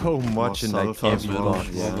 This is so much in that sulfur camp as well, box.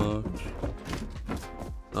 yeah. box.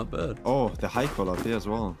 Not bad. Oh, the high color up here as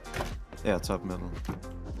well. Yeah, top metal.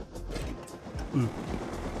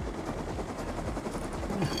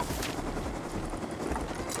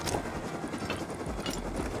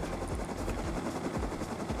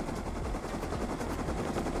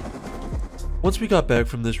 Once we got back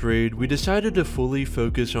from this raid, we decided to fully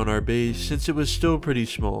focus on our base since it was still pretty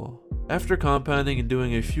small. After compounding and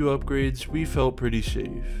doing a few upgrades, we felt pretty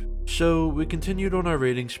safe. So we continued on our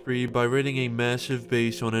raiding spree by raiding a massive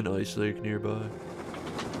base on an ice lake nearby.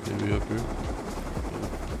 Maybe up here?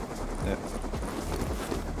 Yeah.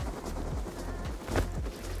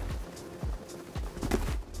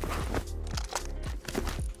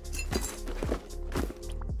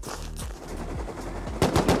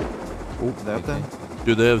 Oh, They're up there?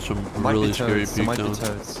 Dude, they have some Might really be scary turrets. There peek might be down.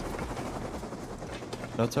 turrets.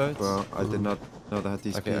 No turrets? Well, I did not know they had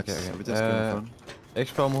these Okay, peaks. okay. We just go in front.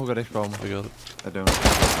 X-bomb, who got X-bomb? I got it. I don't.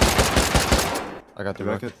 I got the Do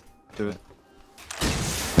rocket. rocket. Do it.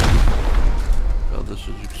 God, this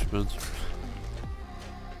is expensive.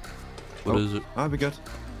 What is it? Ah, we good.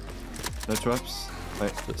 No traps.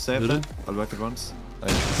 Wait, save Did them. it? I'll work it once. Yeah.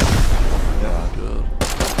 God.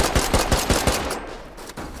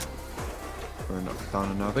 We're not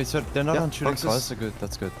down enough. Wait, so they're not Yeah, on shooting boxes. cars? Good,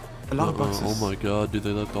 that's good. A lot of boxes. Oh my god, dude,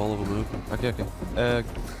 they left all of them open. Okay.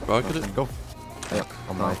 Rocket it? Go. Yeah.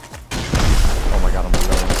 Oh No. my. Oh my god, I'm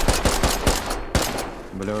alone.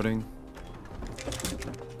 I'm reloading.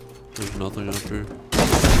 There's nothing up here.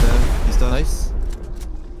 He's dead. Nice.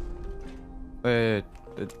 Wait,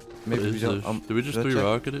 maybe What we is don't. this? Did we just let's three check.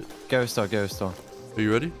 rocket it? Go star, go star. Are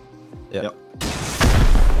you ready? Yeah. Yep.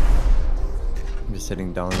 I'm just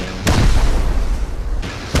sitting down there.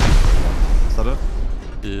 Is that it?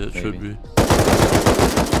 Yeah, it should Maybe. be.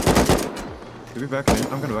 Can we back it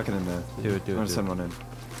in? I'm gonna back it in there. Do it, I'm do gonna it. send one in.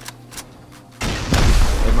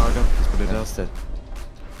 Hey, Margo, let's put it down. That's it.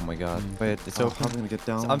 Oh my god. Wait, it's Oh, open. how are we gonna get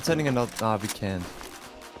down? I'm sending another. Ah, we can't.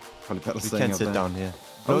 Probably better We staying can't up sit there. down here. Oh,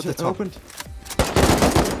 Blow the shit, it top. opened.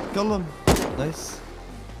 Kill them. Nice.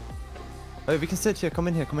 Wait, we can sit here. Come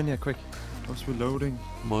in here, quick. I was reloading.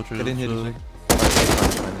 I'm watching Get in here, outside.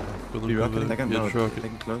 Disfigure. Go Be look rocketing. over They there. can Yeah, no, just rocket. they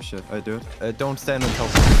can close shit. I do it. Don't stand on top.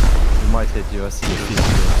 You might hit you. I see your feet.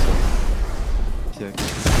 Yeah.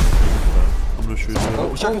 I'm gonna shoot you.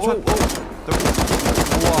 Oh, shot, shot.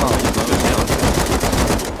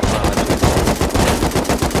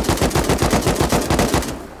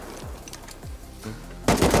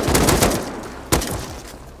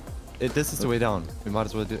 This is the way down. We might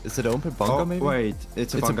as well do. Is it an open bunker? Oh, Maybe. wait.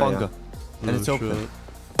 It's a It's a bunker. bunker. And it's open.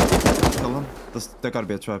 shit. Kill them. There gotta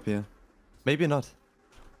be a trap here. Maybe not.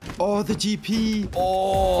 Oh, the GP.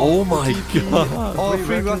 Oh my god. Oh, Free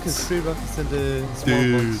free rockets. rockets. Free rockets in the small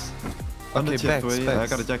Dude. box. On the Okay, tier back, 3. back. I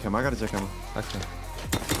gotta jackhammer. Okay.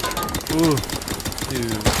 Ooh. Dude,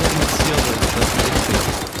 can you seal this? That's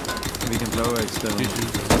ridiculous. We can blow it still.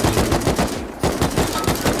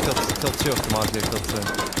 Kill two of them out here. Kill two.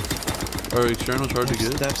 Are externals hard to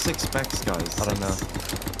get? They have 6 backs, guys. I don't know.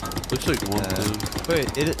 Looks like one too. Wait,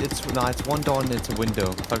 it's one door and it's a window.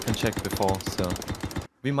 Falcon checked before, so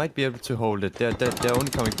we might be able to hold it. They're only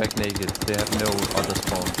coming back naked. They have no other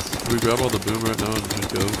spawns. Can we grab all the boom right now and just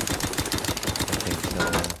go? I think no.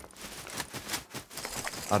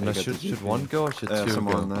 I don't know. You got the Should GP. one go or should two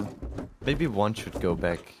Someone go? there. Maybe one should go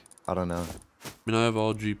back. I don't know. I mean, I have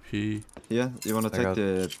all GP. Yeah, you wanna I take got-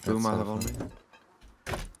 the boom I have on me? something.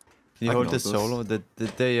 Can you I hold can this hold solo?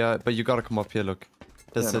 But you gotta come up here. Look,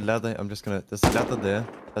 there's Yeah, a ladder. There's a ladder there.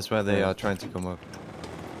 That's where they Yeah. are trying to come up.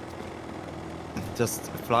 Just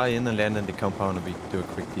fly in and land in the compound and we do a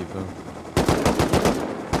quick depot.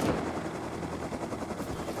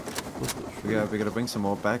 We gotta bring some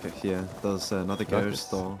more back here. There's another garage Rockets.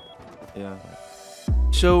 store. Yeah.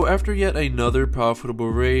 So after yet another profitable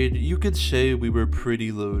raid, you could say we were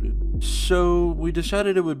pretty loaded. So we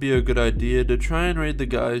decided it would be a good idea to try and raid the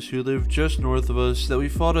guys who live just north of us that we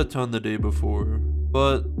fought a ton the day before.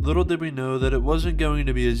 But little did we know that it wasn't going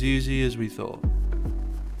to be as easy as we thought.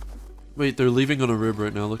 Wait, they're leaving on a rib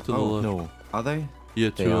right now, look to the Oh, left. No. Are they? Yeah,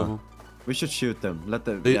 They two are. of them. We should shoot them. Let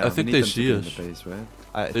them. They- yeah, I we think need they them to see be in us. the base,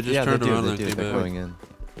 right? They just yeah, turned they do, around they and do. came They're back. going in.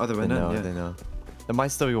 Oh, they They went in. know, Yeah. they know. There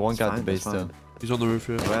might still be one It's guy at fine, the base it's though. fine. He's on the roof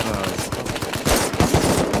here. Where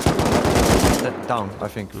Down, I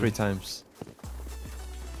think, 3 times.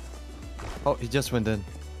 Oh, he just went in.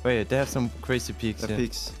 Wait, they have some crazy peaks the here.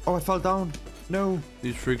 peaks? Oh, I fell down. No.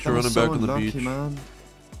 These freaks That are was running so back on the unlucky, beach. man.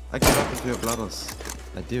 I get up into your bladders.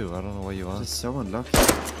 I do, I don't know where you are. Just so unlucky.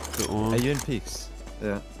 Hit one. Are you in peaks?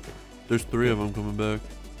 Yeah. There's 3 of them coming back.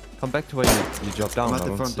 Come back to where you dropped down. I'm I at the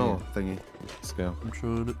don't front see door you. thingy. Let's go. I'm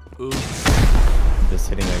trying to. Oh, I'm just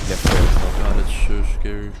hitting like left there. God, it's so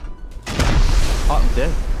scary. Oh, I'm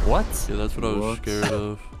dead. What? Yeah, that's what I was What? scared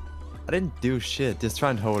of. I didn't do shit. Just try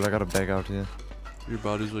and hold. I gotta back out here. Your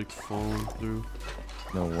body's like falling through.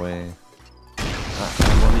 No way.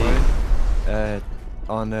 One way.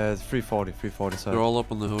 On 340 side. They're all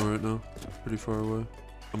up on the hill right now. Pretty far away.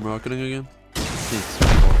 I'm rocketing again. Peaks,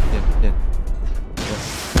 340. Yeah. God,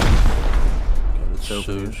 it's So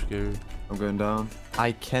so weird. scary. I'm going down.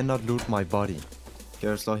 I cannot loot my body.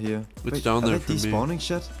 Garage door here. It's down there are for they me. despawning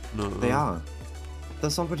shit? No. They are.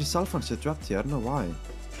 There's already cell phone shit dropped here. I don't know why.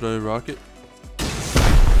 Should I rocket?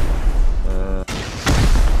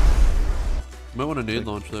 You might want to nade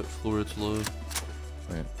launch that floor, it's low.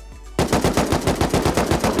 Okay.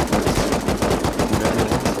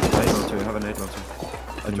 You have a nade launcher.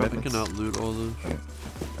 I Any dropped We it. can out loot all those. Okay.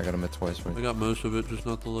 I got him at twice, right? I got most of it, just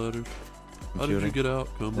not the ladders. I'm How did you shooting. get out?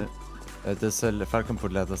 Come. Yeah. There's a Falcon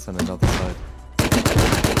put ladders on another side.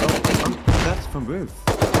 That's from roof.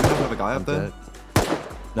 You don't have a guy I'm up there? dead.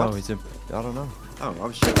 No, What? he's in. I don't know. Oh, I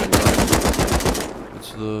was shooting.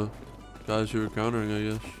 It's the guys who are countering, I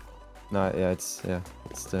guess. No, yeah, it's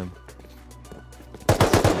them.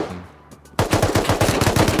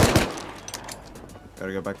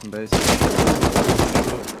 Gotta go back from base. I'm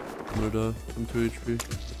gonna die. I'm 2 HP. I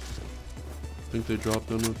think they dropped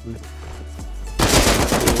in with me.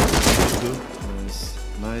 Nice.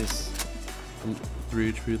 Nice.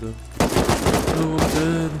 3 HP though. Oh, I'm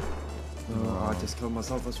dead. Oh, I just killed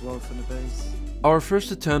myself as well from the base. Our first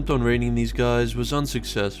attempt on raiding these guys was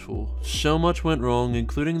unsuccessful. So much went wrong,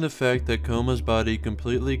 including the fact that Koma's body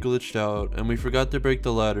completely glitched out and we forgot to break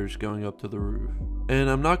the ladders going up to the roof. And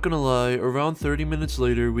I'm not gonna lie, around 30 minutes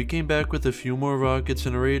later we came back with a few more rockets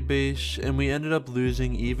in a raid base and we ended up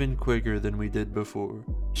losing even quicker than we did before.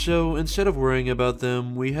 So instead of worrying about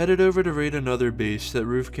them, we headed over to raid another base that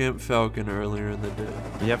Roof Camp Falcon earlier in the day.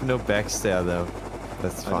 You have no backstair though.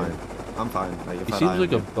 That's fine. I'm fine. Like, if He I seems die,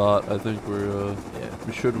 like a I'm good. bot. I think Yeah.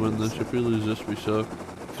 we should win this. If we lose this, we suck.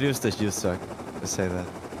 If you lose this, you suck. Just say that.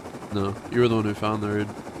 No, you were the one who found the raid.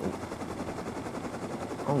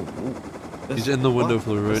 Oh, He's in the window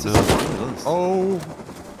floor right now. Oh!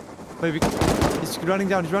 Wait, he's running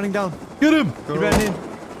down. He's running down. Get him! He ran in.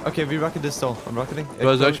 Okay, we rocket this door. I'm rocketing.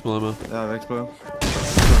 Guys, Explo ammo. Yeah, explode.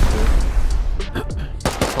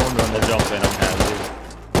 I'll jump in. I'm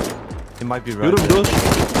happy. He might be Get running. him,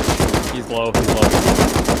 Dush! He's low. He's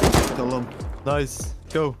low. Kill him. Nice.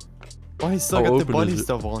 Go. Oh, he's still How got the open bunny is it?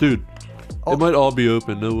 stuff on. Dude, Oh. it might all be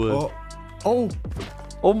open. No way. Oh, Oh!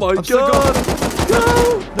 Oh my I'm still god!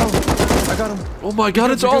 No! No! I got him. Oh my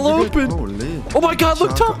god, it's We're good, all we're good. open! holy. Oh my god,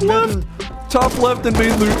 look, top left! Top left and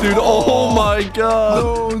main loot, dude. Oh my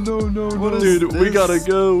god! No. What is Dude, we this? gotta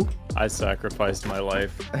go. I sacrificed my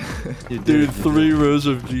life. You did, Dude, you 3 rows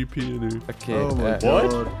of GP in here. did. Okay. Oh my What?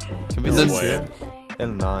 god. Can we And see then- it?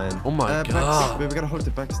 L9. Oh my Backs. god. Wait, we gotta hold the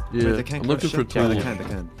backs. Yeah, Wait, they can't I'm go looking for shit. Yeah, they tools.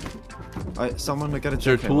 can. Alright, someone get a Is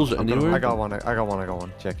there jackhammer. tools I'm gonna- anywhere? I got one. I got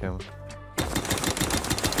one. Check him.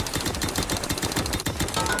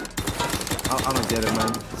 I don't get it,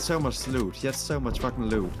 man. So much loot. He has so much fucking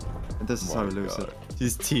loot. And this is how we lose it.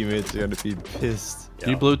 His teammates are gonna be pissed. Can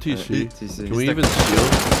you blow TC? TC. Can we even steal?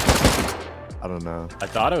 I don't know. I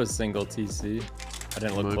thought it was single TC. I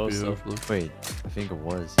didn't look Might close be though. overflow. Wait, I think it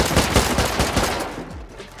was.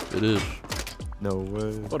 It is. No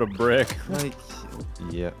way. What a brick. Like,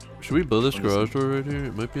 Yeah, Should we build this What is garage door right here?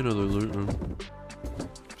 It might be another loot room.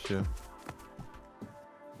 sure.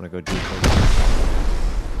 I'm gonna go deep.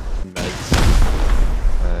 Meds.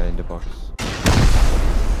 In the box.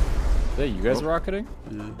 Hey, you guys rocketing?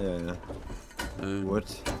 Yeah. yeah. And What?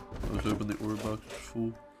 let's open the ore box. It's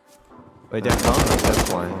full. Wait, they're down.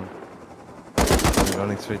 That's why. I'm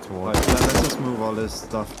running straight towards. Right, let's just move all this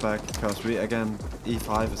stuff back because we again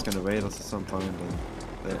E5 is gonna raid us at some point and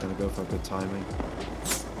they're gonna go for good timing.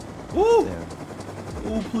 Woo! Yeah.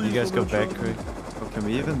 Oh, please. You guys don't go back, shot me. Craig. Oh, can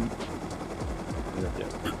we even?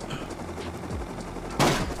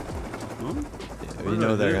 Huh? Yeah, we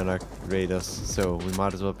know they're gonna raid us, so we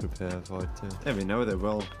might as well prepare for it too. Yeah, we know they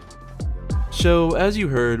will. So, as you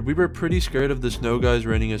heard, we were pretty scared of the snow guys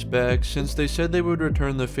raiding us back since they said they would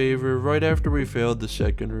return the favor right after we failed the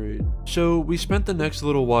second raid. So, we spent the next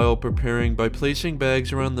little while preparing by placing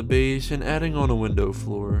bags around the base and adding on a window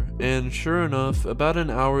floor, and sure enough, about an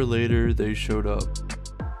hour later, they showed up.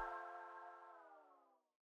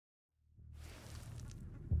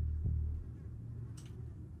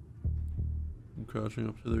 I'm crouching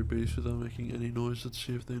up to their base without making any noise. Let's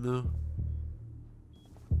see if they know.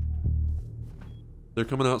 They're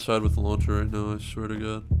coming outside with the launcher right now, I swear to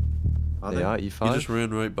god. Are They are He E5. just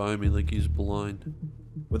ran right by me like he's blind.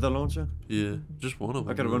 With the launcher? Yeah, just one of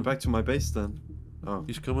them. I gotta run back to my base then. Oh,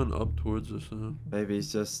 He's coming up towards us now. maybe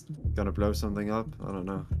he's just gonna blow something up. I don't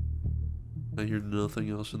know. I hear nothing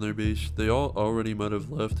else in their base. They all already might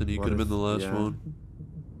have left and he What could have been if- the last yeah. one.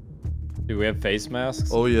 Do we have face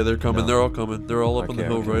masks? Oh yeah, they're coming. No. They're all coming. They're all up on the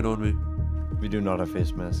Okay, hill okay. right on me. We do not have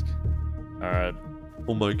face mask. Alright.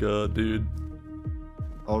 Oh my god, dude.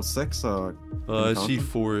 All 6 or? I count see them?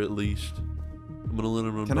 4 at least. I'm gonna let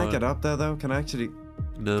him run Can by. I get up there though? Can I actually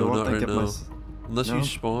No, go up not and right get now. my? Unless No? you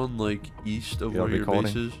spawn like east of You're where your recording?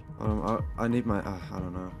 base is. I need my. I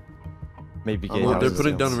don't know. Maybe Oh, get Well, they're houses,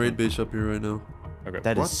 putting down a yes. raid base up here right now. Okay.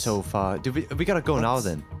 That What? is so far. Dude, we gotta go now What?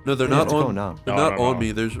 then. No, they're Yeah, not let's go on. now. They're No, not no, on no.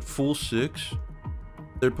 me. There's full 6.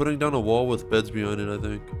 They're putting down a wall with beds behind it, I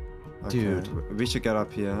think. Okay, Dude. we should get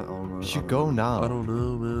up here. Almost. We should go now. I don't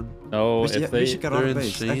know, man. No, We should, if we they should get They're on base.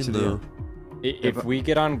 insane Actually, though. if but- we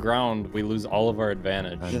get on ground, we lose all of our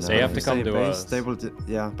advantage. I Yes, know. They but have if to we come stay to base, us. They will.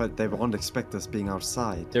 Yeah, but they won't expect us being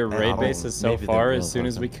outside. Their at raid all. base is so Maybe they far, will, as soon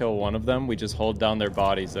as we kill one of them, we just hold down their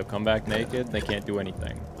bodies. They'll come back naked, they can't do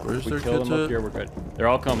anything. Where's We their kill kids them up at? here, we're good. They're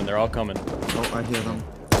all coming, they're all coming. Oh, I hear them.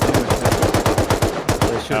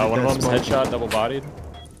 One of them's headshot, double bodied.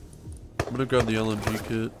 I'm gonna grab the LMG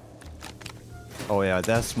kit. Oh yeah,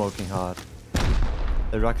 they're smoking hard.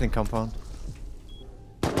 They're rocketing compound.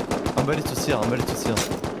 I'm ready to seal. They're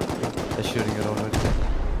shooting it already.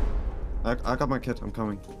 I got my kit. I'm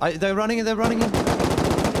coming. They're running in.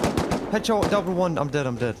 Headshot double one. I'm dead.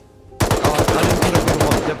 Oh, I didn't get a good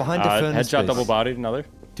one. They're behind the furnace Headshot base. double bodied, another.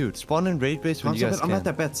 Dude, spawn in raid base when you guys I'm can. at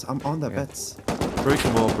their beds. I'm on their beds. Break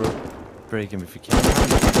them all, bro. Break him if you can.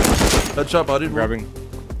 Headshot body. Grabbing.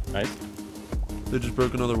 Nice. They just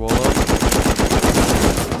broke another wall out.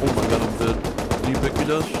 Oh my god, I'm dead. Can you pick me,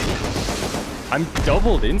 Dust? I'm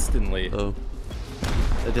doubled instantly. Oh.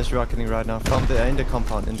 They're just rocketing right now. From the in the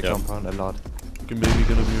compound, compound a lot. Okay, maybe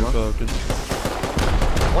gonna be your Falcon.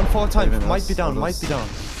 1 4 times. Even Might us, be down. others.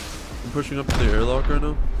 I'm pushing up to the airlock right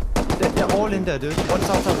now. They're all in there, dude. One's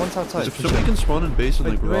outside. If somebody can spawn in base and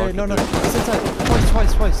like rocket. Wait, no. there. It's inside.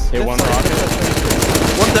 Twice. Hit one Left rocket.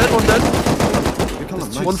 side. One dead. We kill them.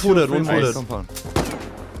 There's Nice. One full dead, one full Nice. dead. Compound.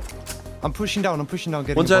 I'm pushing down.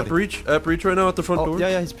 Getting One's a at body. breach right now at the front door.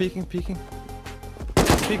 Yeah, he's peeking. Peeking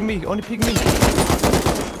me. Only peeking me.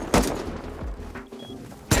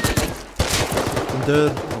 I'm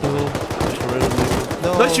dead.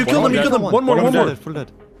 No, Nice, you killed him. One more. Full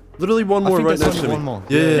dead. Literally one more think right there's next to only me. one more.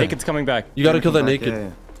 Yeah. Naked's coming back. You gotta kill that naked.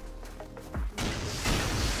 Yeah.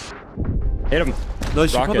 Hit him.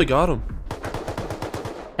 Nice, you Rocket. probably got him.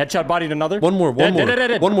 Headshot bodied another. One more.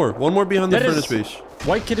 Dead. One more behind the Dead furnace is- base.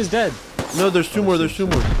 White kid is dead. No, there's two more.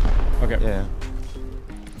 Okay. Yeah.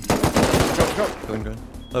 Go. Going.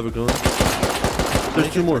 I have a gun. There's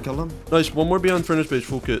two more. Kill them. Nice, one more behind furnace base,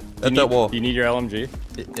 full kit. At You that need- wall. You need your LMG.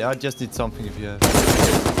 Yeah, I just need something if you have.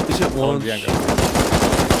 He's hit once. LMG,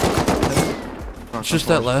 It's just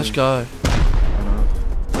that last guy.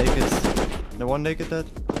 Naked. No one naked dead.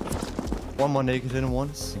 One more naked hit him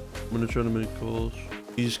once. I'm gonna try to make calls.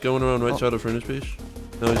 He's going around right side of furnace base.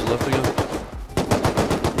 Now he's left again.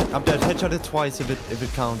 I'm dead. Headshot it twice if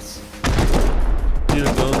it counts. Need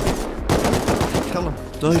a gun. Kill them.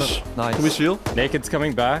 Nice. Nice. Can we seal? Naked's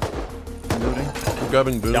coming back. Looting. I'm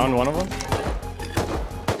grabbing boom. Down one of them.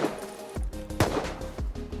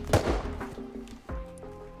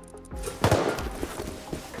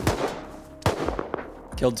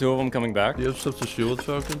 Killed two of them coming back. Do you have stuff to shield with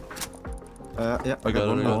Falcon? Yeah, I got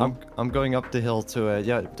one it, more. I'm going up the hill to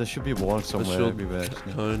yeah. There should be walls somewhere shield everywhere.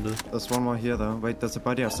 Actually. Kinda. There's one more here though. Wait, there's a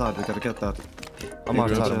body outside. We gotta get that. I'm Hey,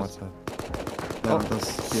 outside. grab I'm it. outside. Yeah, Oh.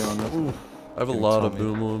 there's here on it. I have a Give lot of Tommy.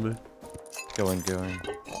 boom on me. Going.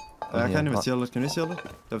 I can't even Yeah. seal it. Can we seal it?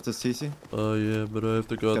 Do have to CC? Oh yeah, but I have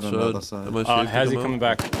to go Get on the other outside. side. Am I safe to Has he come coming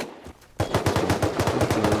out? back?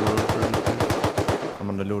 I'm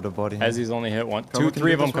on the loader body. Has he's only hit one. Come on,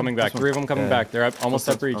 Three of this them one, coming back. this one. Three of them coming Yeah. back. They're almost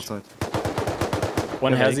at breach. Outside.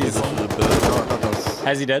 One Yeah, has naked. he's. This is a bad. Oh, that was.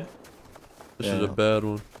 Has he dead? This is Yeah. a bad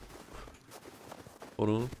one. Hold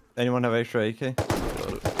on. Anyone have extra AK? Got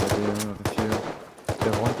it. I do have a few.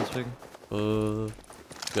 You have one, Disfigure?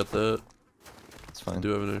 Got that. It's I fine. do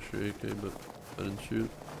have an extra AK, but I didn't shoot.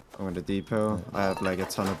 I'm in the depot. I have like a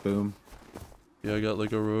ton of boom. Yeah, I got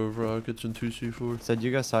like a row of rockets and 2 C4. Is that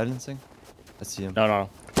you guys silencing? I see him. No. How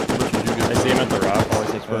much did you I get? see him at the rock. Oh,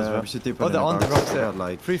 it's exposed. We should depot Oh, they're in on the box. rocks there. Got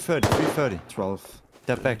like 330. 12.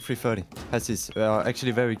 They're back. 330. Has his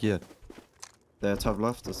actually very geared. They're top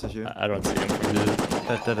left. This is you. I don't see him. Yeah.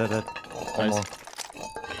 That. One Nice. more.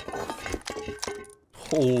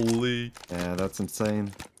 Holy. Yeah, that's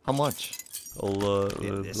insane. How much? A lot,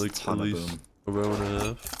 man. It's Like a ton at of least boom. a row and a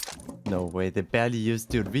half. No way. They barely used.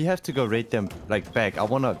 Dude, we have to go raid them like back. I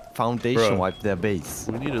wanna foundation Bro. wipe their base.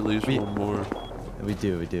 We need at least one more. We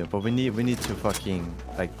do. But we need to fucking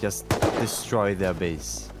like just destroy their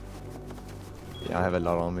base. Yeah, I have a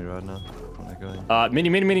lot on me right now. Wanna go in?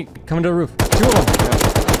 Mini. Coming to the roof. Two of them.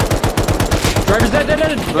 Driver's dead.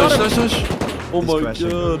 Got him. Nice. Oh He's my crashing.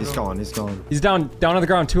 god. He's gone. He's gone. He's down on the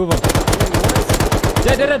ground. Two of them.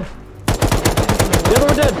 Dead. The other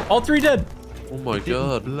one dead. All three dead. Oh my Didn't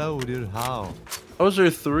god. blow, dude. How? How was there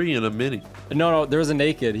 3 in a mini? No, there was a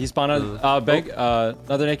naked. He spawned on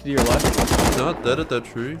another naked to your left. Not dead at that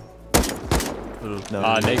tree. Oh.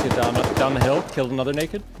 No. Naked down the hill. Killed another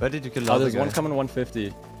naked. Where did you kill the other There's guy? one coming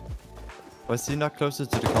 150. Was he not closer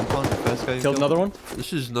to the compound? The first guy you Killed another one.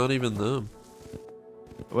 This is not even them.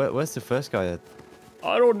 Where's the first guy at?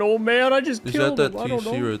 I don't know, man. I just He's killed at that him. I don't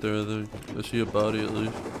TC know. right there, I think. I see a body at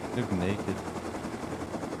least. Look naked.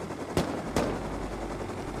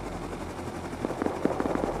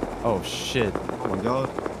 Oh shit. Oh my god.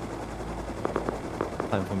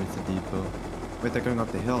 Time for me to depot. Wait, they're going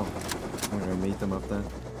up the hill. I'm gonna meet them up there.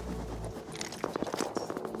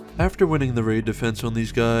 After winning the raid defense on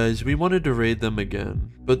these guys, we wanted to raid them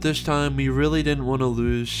again. But this time, we really didn't want to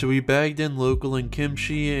lose, so we bagged in local and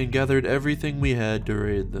kimchi and gathered everything we had to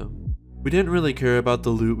raid them. We didn't really care about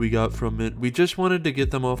the loot we got from it, we just wanted to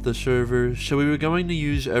get them off the server, so we were going to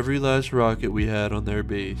use every last rocket we had on their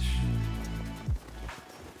base.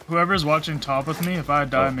 Whoever's watching top with me, if I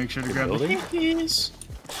die, make sure to grab the building? keys.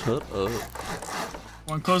 Shut up.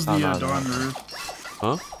 One close the no, door no. on the roof.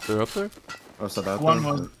 Huh? They're up there? Oh, so that One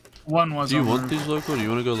was Do you on the want roof. these local? Do you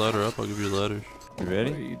want to go ladder up? I'll give you ladders. You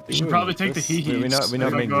ready? You should probably take the hee-hees. We're not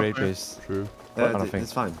if I making go up great there. base. True. I don't think.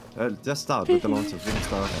 It's fine. Just start with the launchers. We can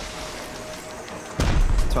start.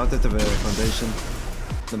 Try to the foundation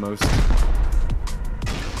the most.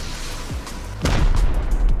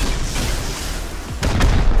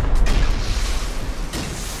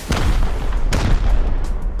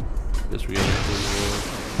 Guess we gotta clear the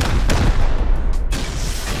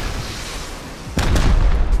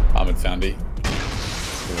wall. I'm in Foundy.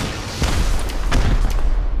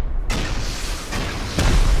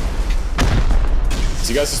 So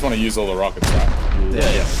you guys just want to use all the rockets, right?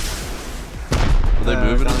 Yeah. Are they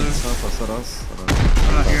moving in down there? south, what's that else?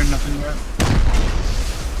 I'm not hearing nothing yet.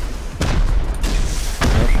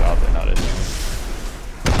 No shot, they're not in there.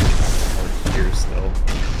 We're here still.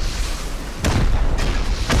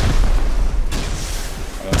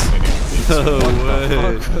 I don't see any of these. No What way.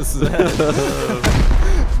 the fuck was that?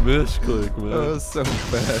 Misclick, man. That was so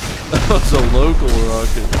bad. That was a local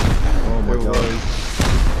rocket. Oh my It god. was.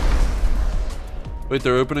 Wait,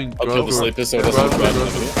 they're opening. I'll kill the sleeper so it doesn't Garage look door, bad.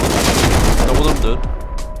 garage door. Double them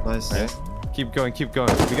dead. Nice. Okay. Keep going, keep going.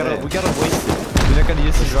 We Yeah. gotta waste it. We're not gonna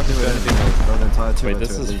use this rocket for anything else. Throw the entire two Wait, at this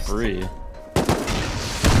two at is least. free.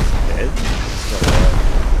 Dead?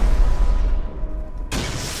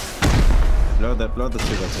 Blow the 2 by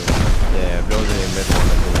 2. Yeah, blow the mid one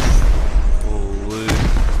at least. Holy.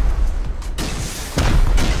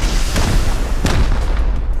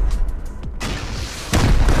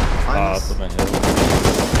 Minus. Up on the hill.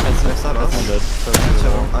 Next up, I'm that's dead.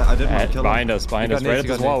 I didn't want to kill him. Behind us, You got right nades, at you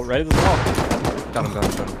this got wall, nades. right at this wall. Got him.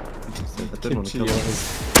 I didn't want to kill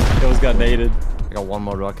him. Kills got naded. I got one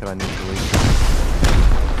more rocket I need to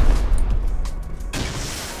waste.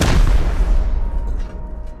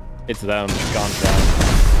 It's them, gone down.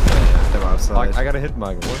 They were outside. I gotta hit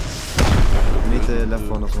Mike. What? Need the left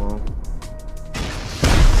one as well.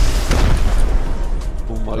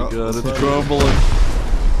 Oh my Oh, god, that's it's right. crumbling.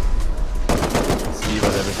 See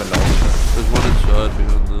what everything launch. There's one inside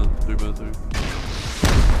behind the 3x3.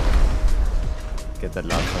 Get that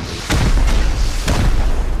last one,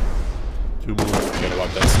 dude. 2 more. Gotta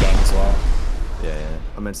wipe that stone as well. Yeah.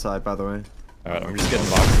 I'm inside, by the way. Alright, I'm just getting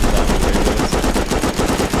boxes down here.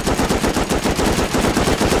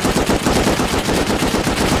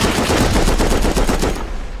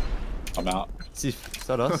 I'm out. See, is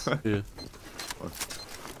that us? Yeah.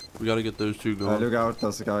 We gotta get those two going. Look out,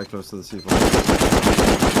 there's a guy close to the C4.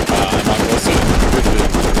 I'm not close to it. Good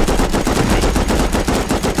shit.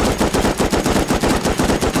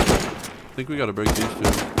 I think we gotta break these two.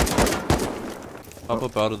 Hop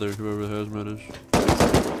up out of there, whoever the hazmat is.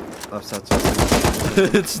 Left side.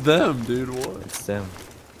 It's them, dude. What? It's them.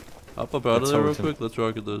 Hop up out of Let's there real hold him. quick. Let's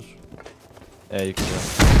rocket this. Yeah, you can go.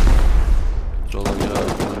 That's all I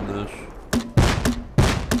got on this.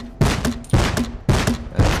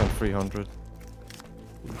 That's on 300.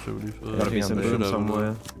 175. Gotta be on some the room Should have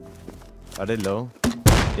somewhere. Are they low?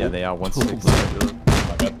 Yeah, they are. Oh 160. my god.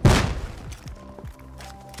 My bad.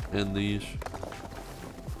 And these.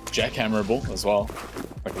 Jackhammerable as well.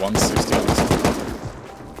 Like 160 on this one.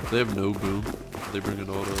 They have no boom. They bring it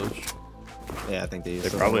all to us. Yeah, I think they used They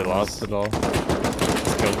some probably of lost those. it all.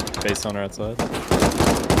 Let's go base on our outside.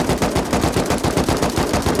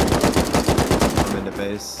 I'm in the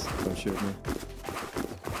base. Don't shoot me.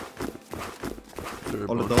 They're a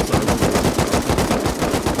All of bunch. those are over.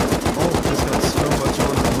 Oh, this guy's so much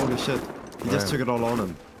on him. Holy shit. He just took it all on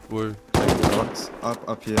him. Where?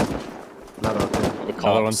 Up here. Ladder up here. The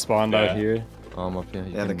Another one comps, spawned yeah. out here. Oh, I'm up here.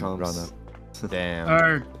 You Yeah, the can comps. run up. Damn.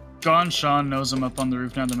 Our Gone Sean knows I'm up on the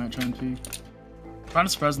roof now. They might try and peek. Kind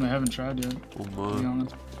of surprised they haven't tried yet, Oh to be my.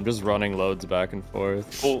 honest. I'm just running loads back and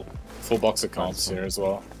forth. Full box of comps here as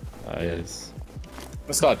well. Nice.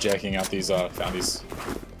 Let's start jacking out these foundies.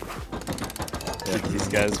 These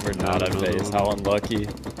guys were not at base. How unlucky.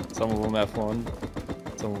 Some of them F1.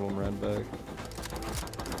 Some of them ran back.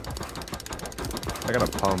 I got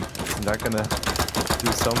a pump. Isn't that gonna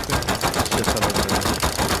do something? Shit ton of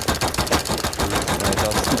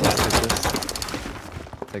Let's get this.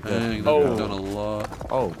 Take Dang, that. they've Oh. done a lot.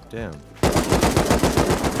 Oh, damn.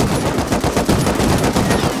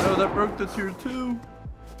 No, that broke the tier 2.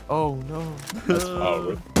 Oh, no.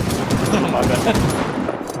 Oh, My bad.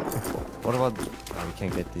 What about... Oh, we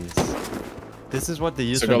can't get these. This is what they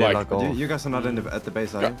use So when go they like- lock off. You guys are not in at the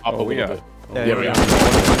base, are you? up a we little are. bit. Yeah, we are.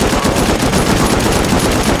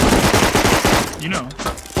 You know.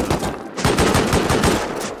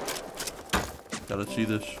 Gotta see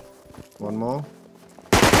this. One more.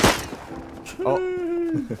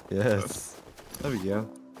 Oh. Yes. There we go.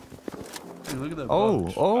 Hey, look at that. Oh,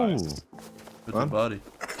 box. oh. Nice. With the What? body.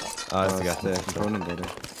 Ah, It's jeg got the component body.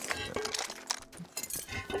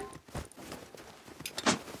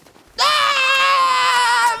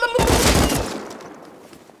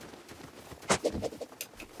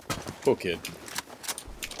 Poor kid.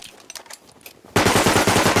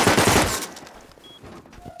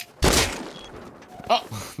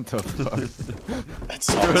 The fuck? That's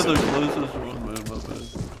You're the awesome. closest one, man, my bad.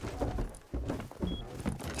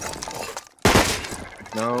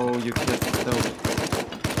 No, you kid. No.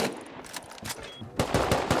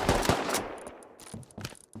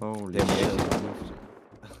 Holy shit.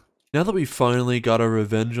 Now that we finally got our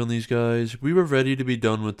revenge on these guys, we were ready to be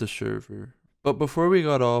done with the server. But before we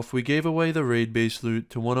got off, we gave away the raid base loot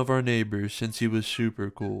to one of our neighbors since he was super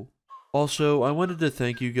cool. Also, I wanted to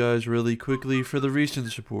thank you guys really quickly for the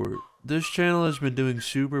recent support. This channel has been doing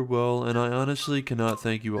super well and I honestly cannot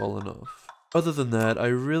thank you all enough. Other than that, I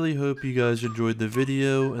really hope you guys enjoyed the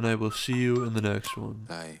video and I will see you in the next one.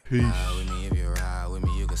 Peace. Ride with me if you ride with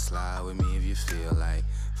me, you can slide with me if you feel like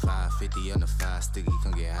 550 on the 5 sticky,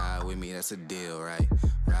 come get high with me, that's a deal, right?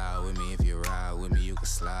 Ride with me if you ride with me, you can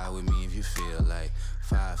slide with me if you feel like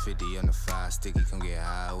 550 on the 5 sticky, come get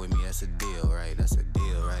high with me, that's a deal, right? That's a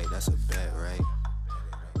deal, right? That's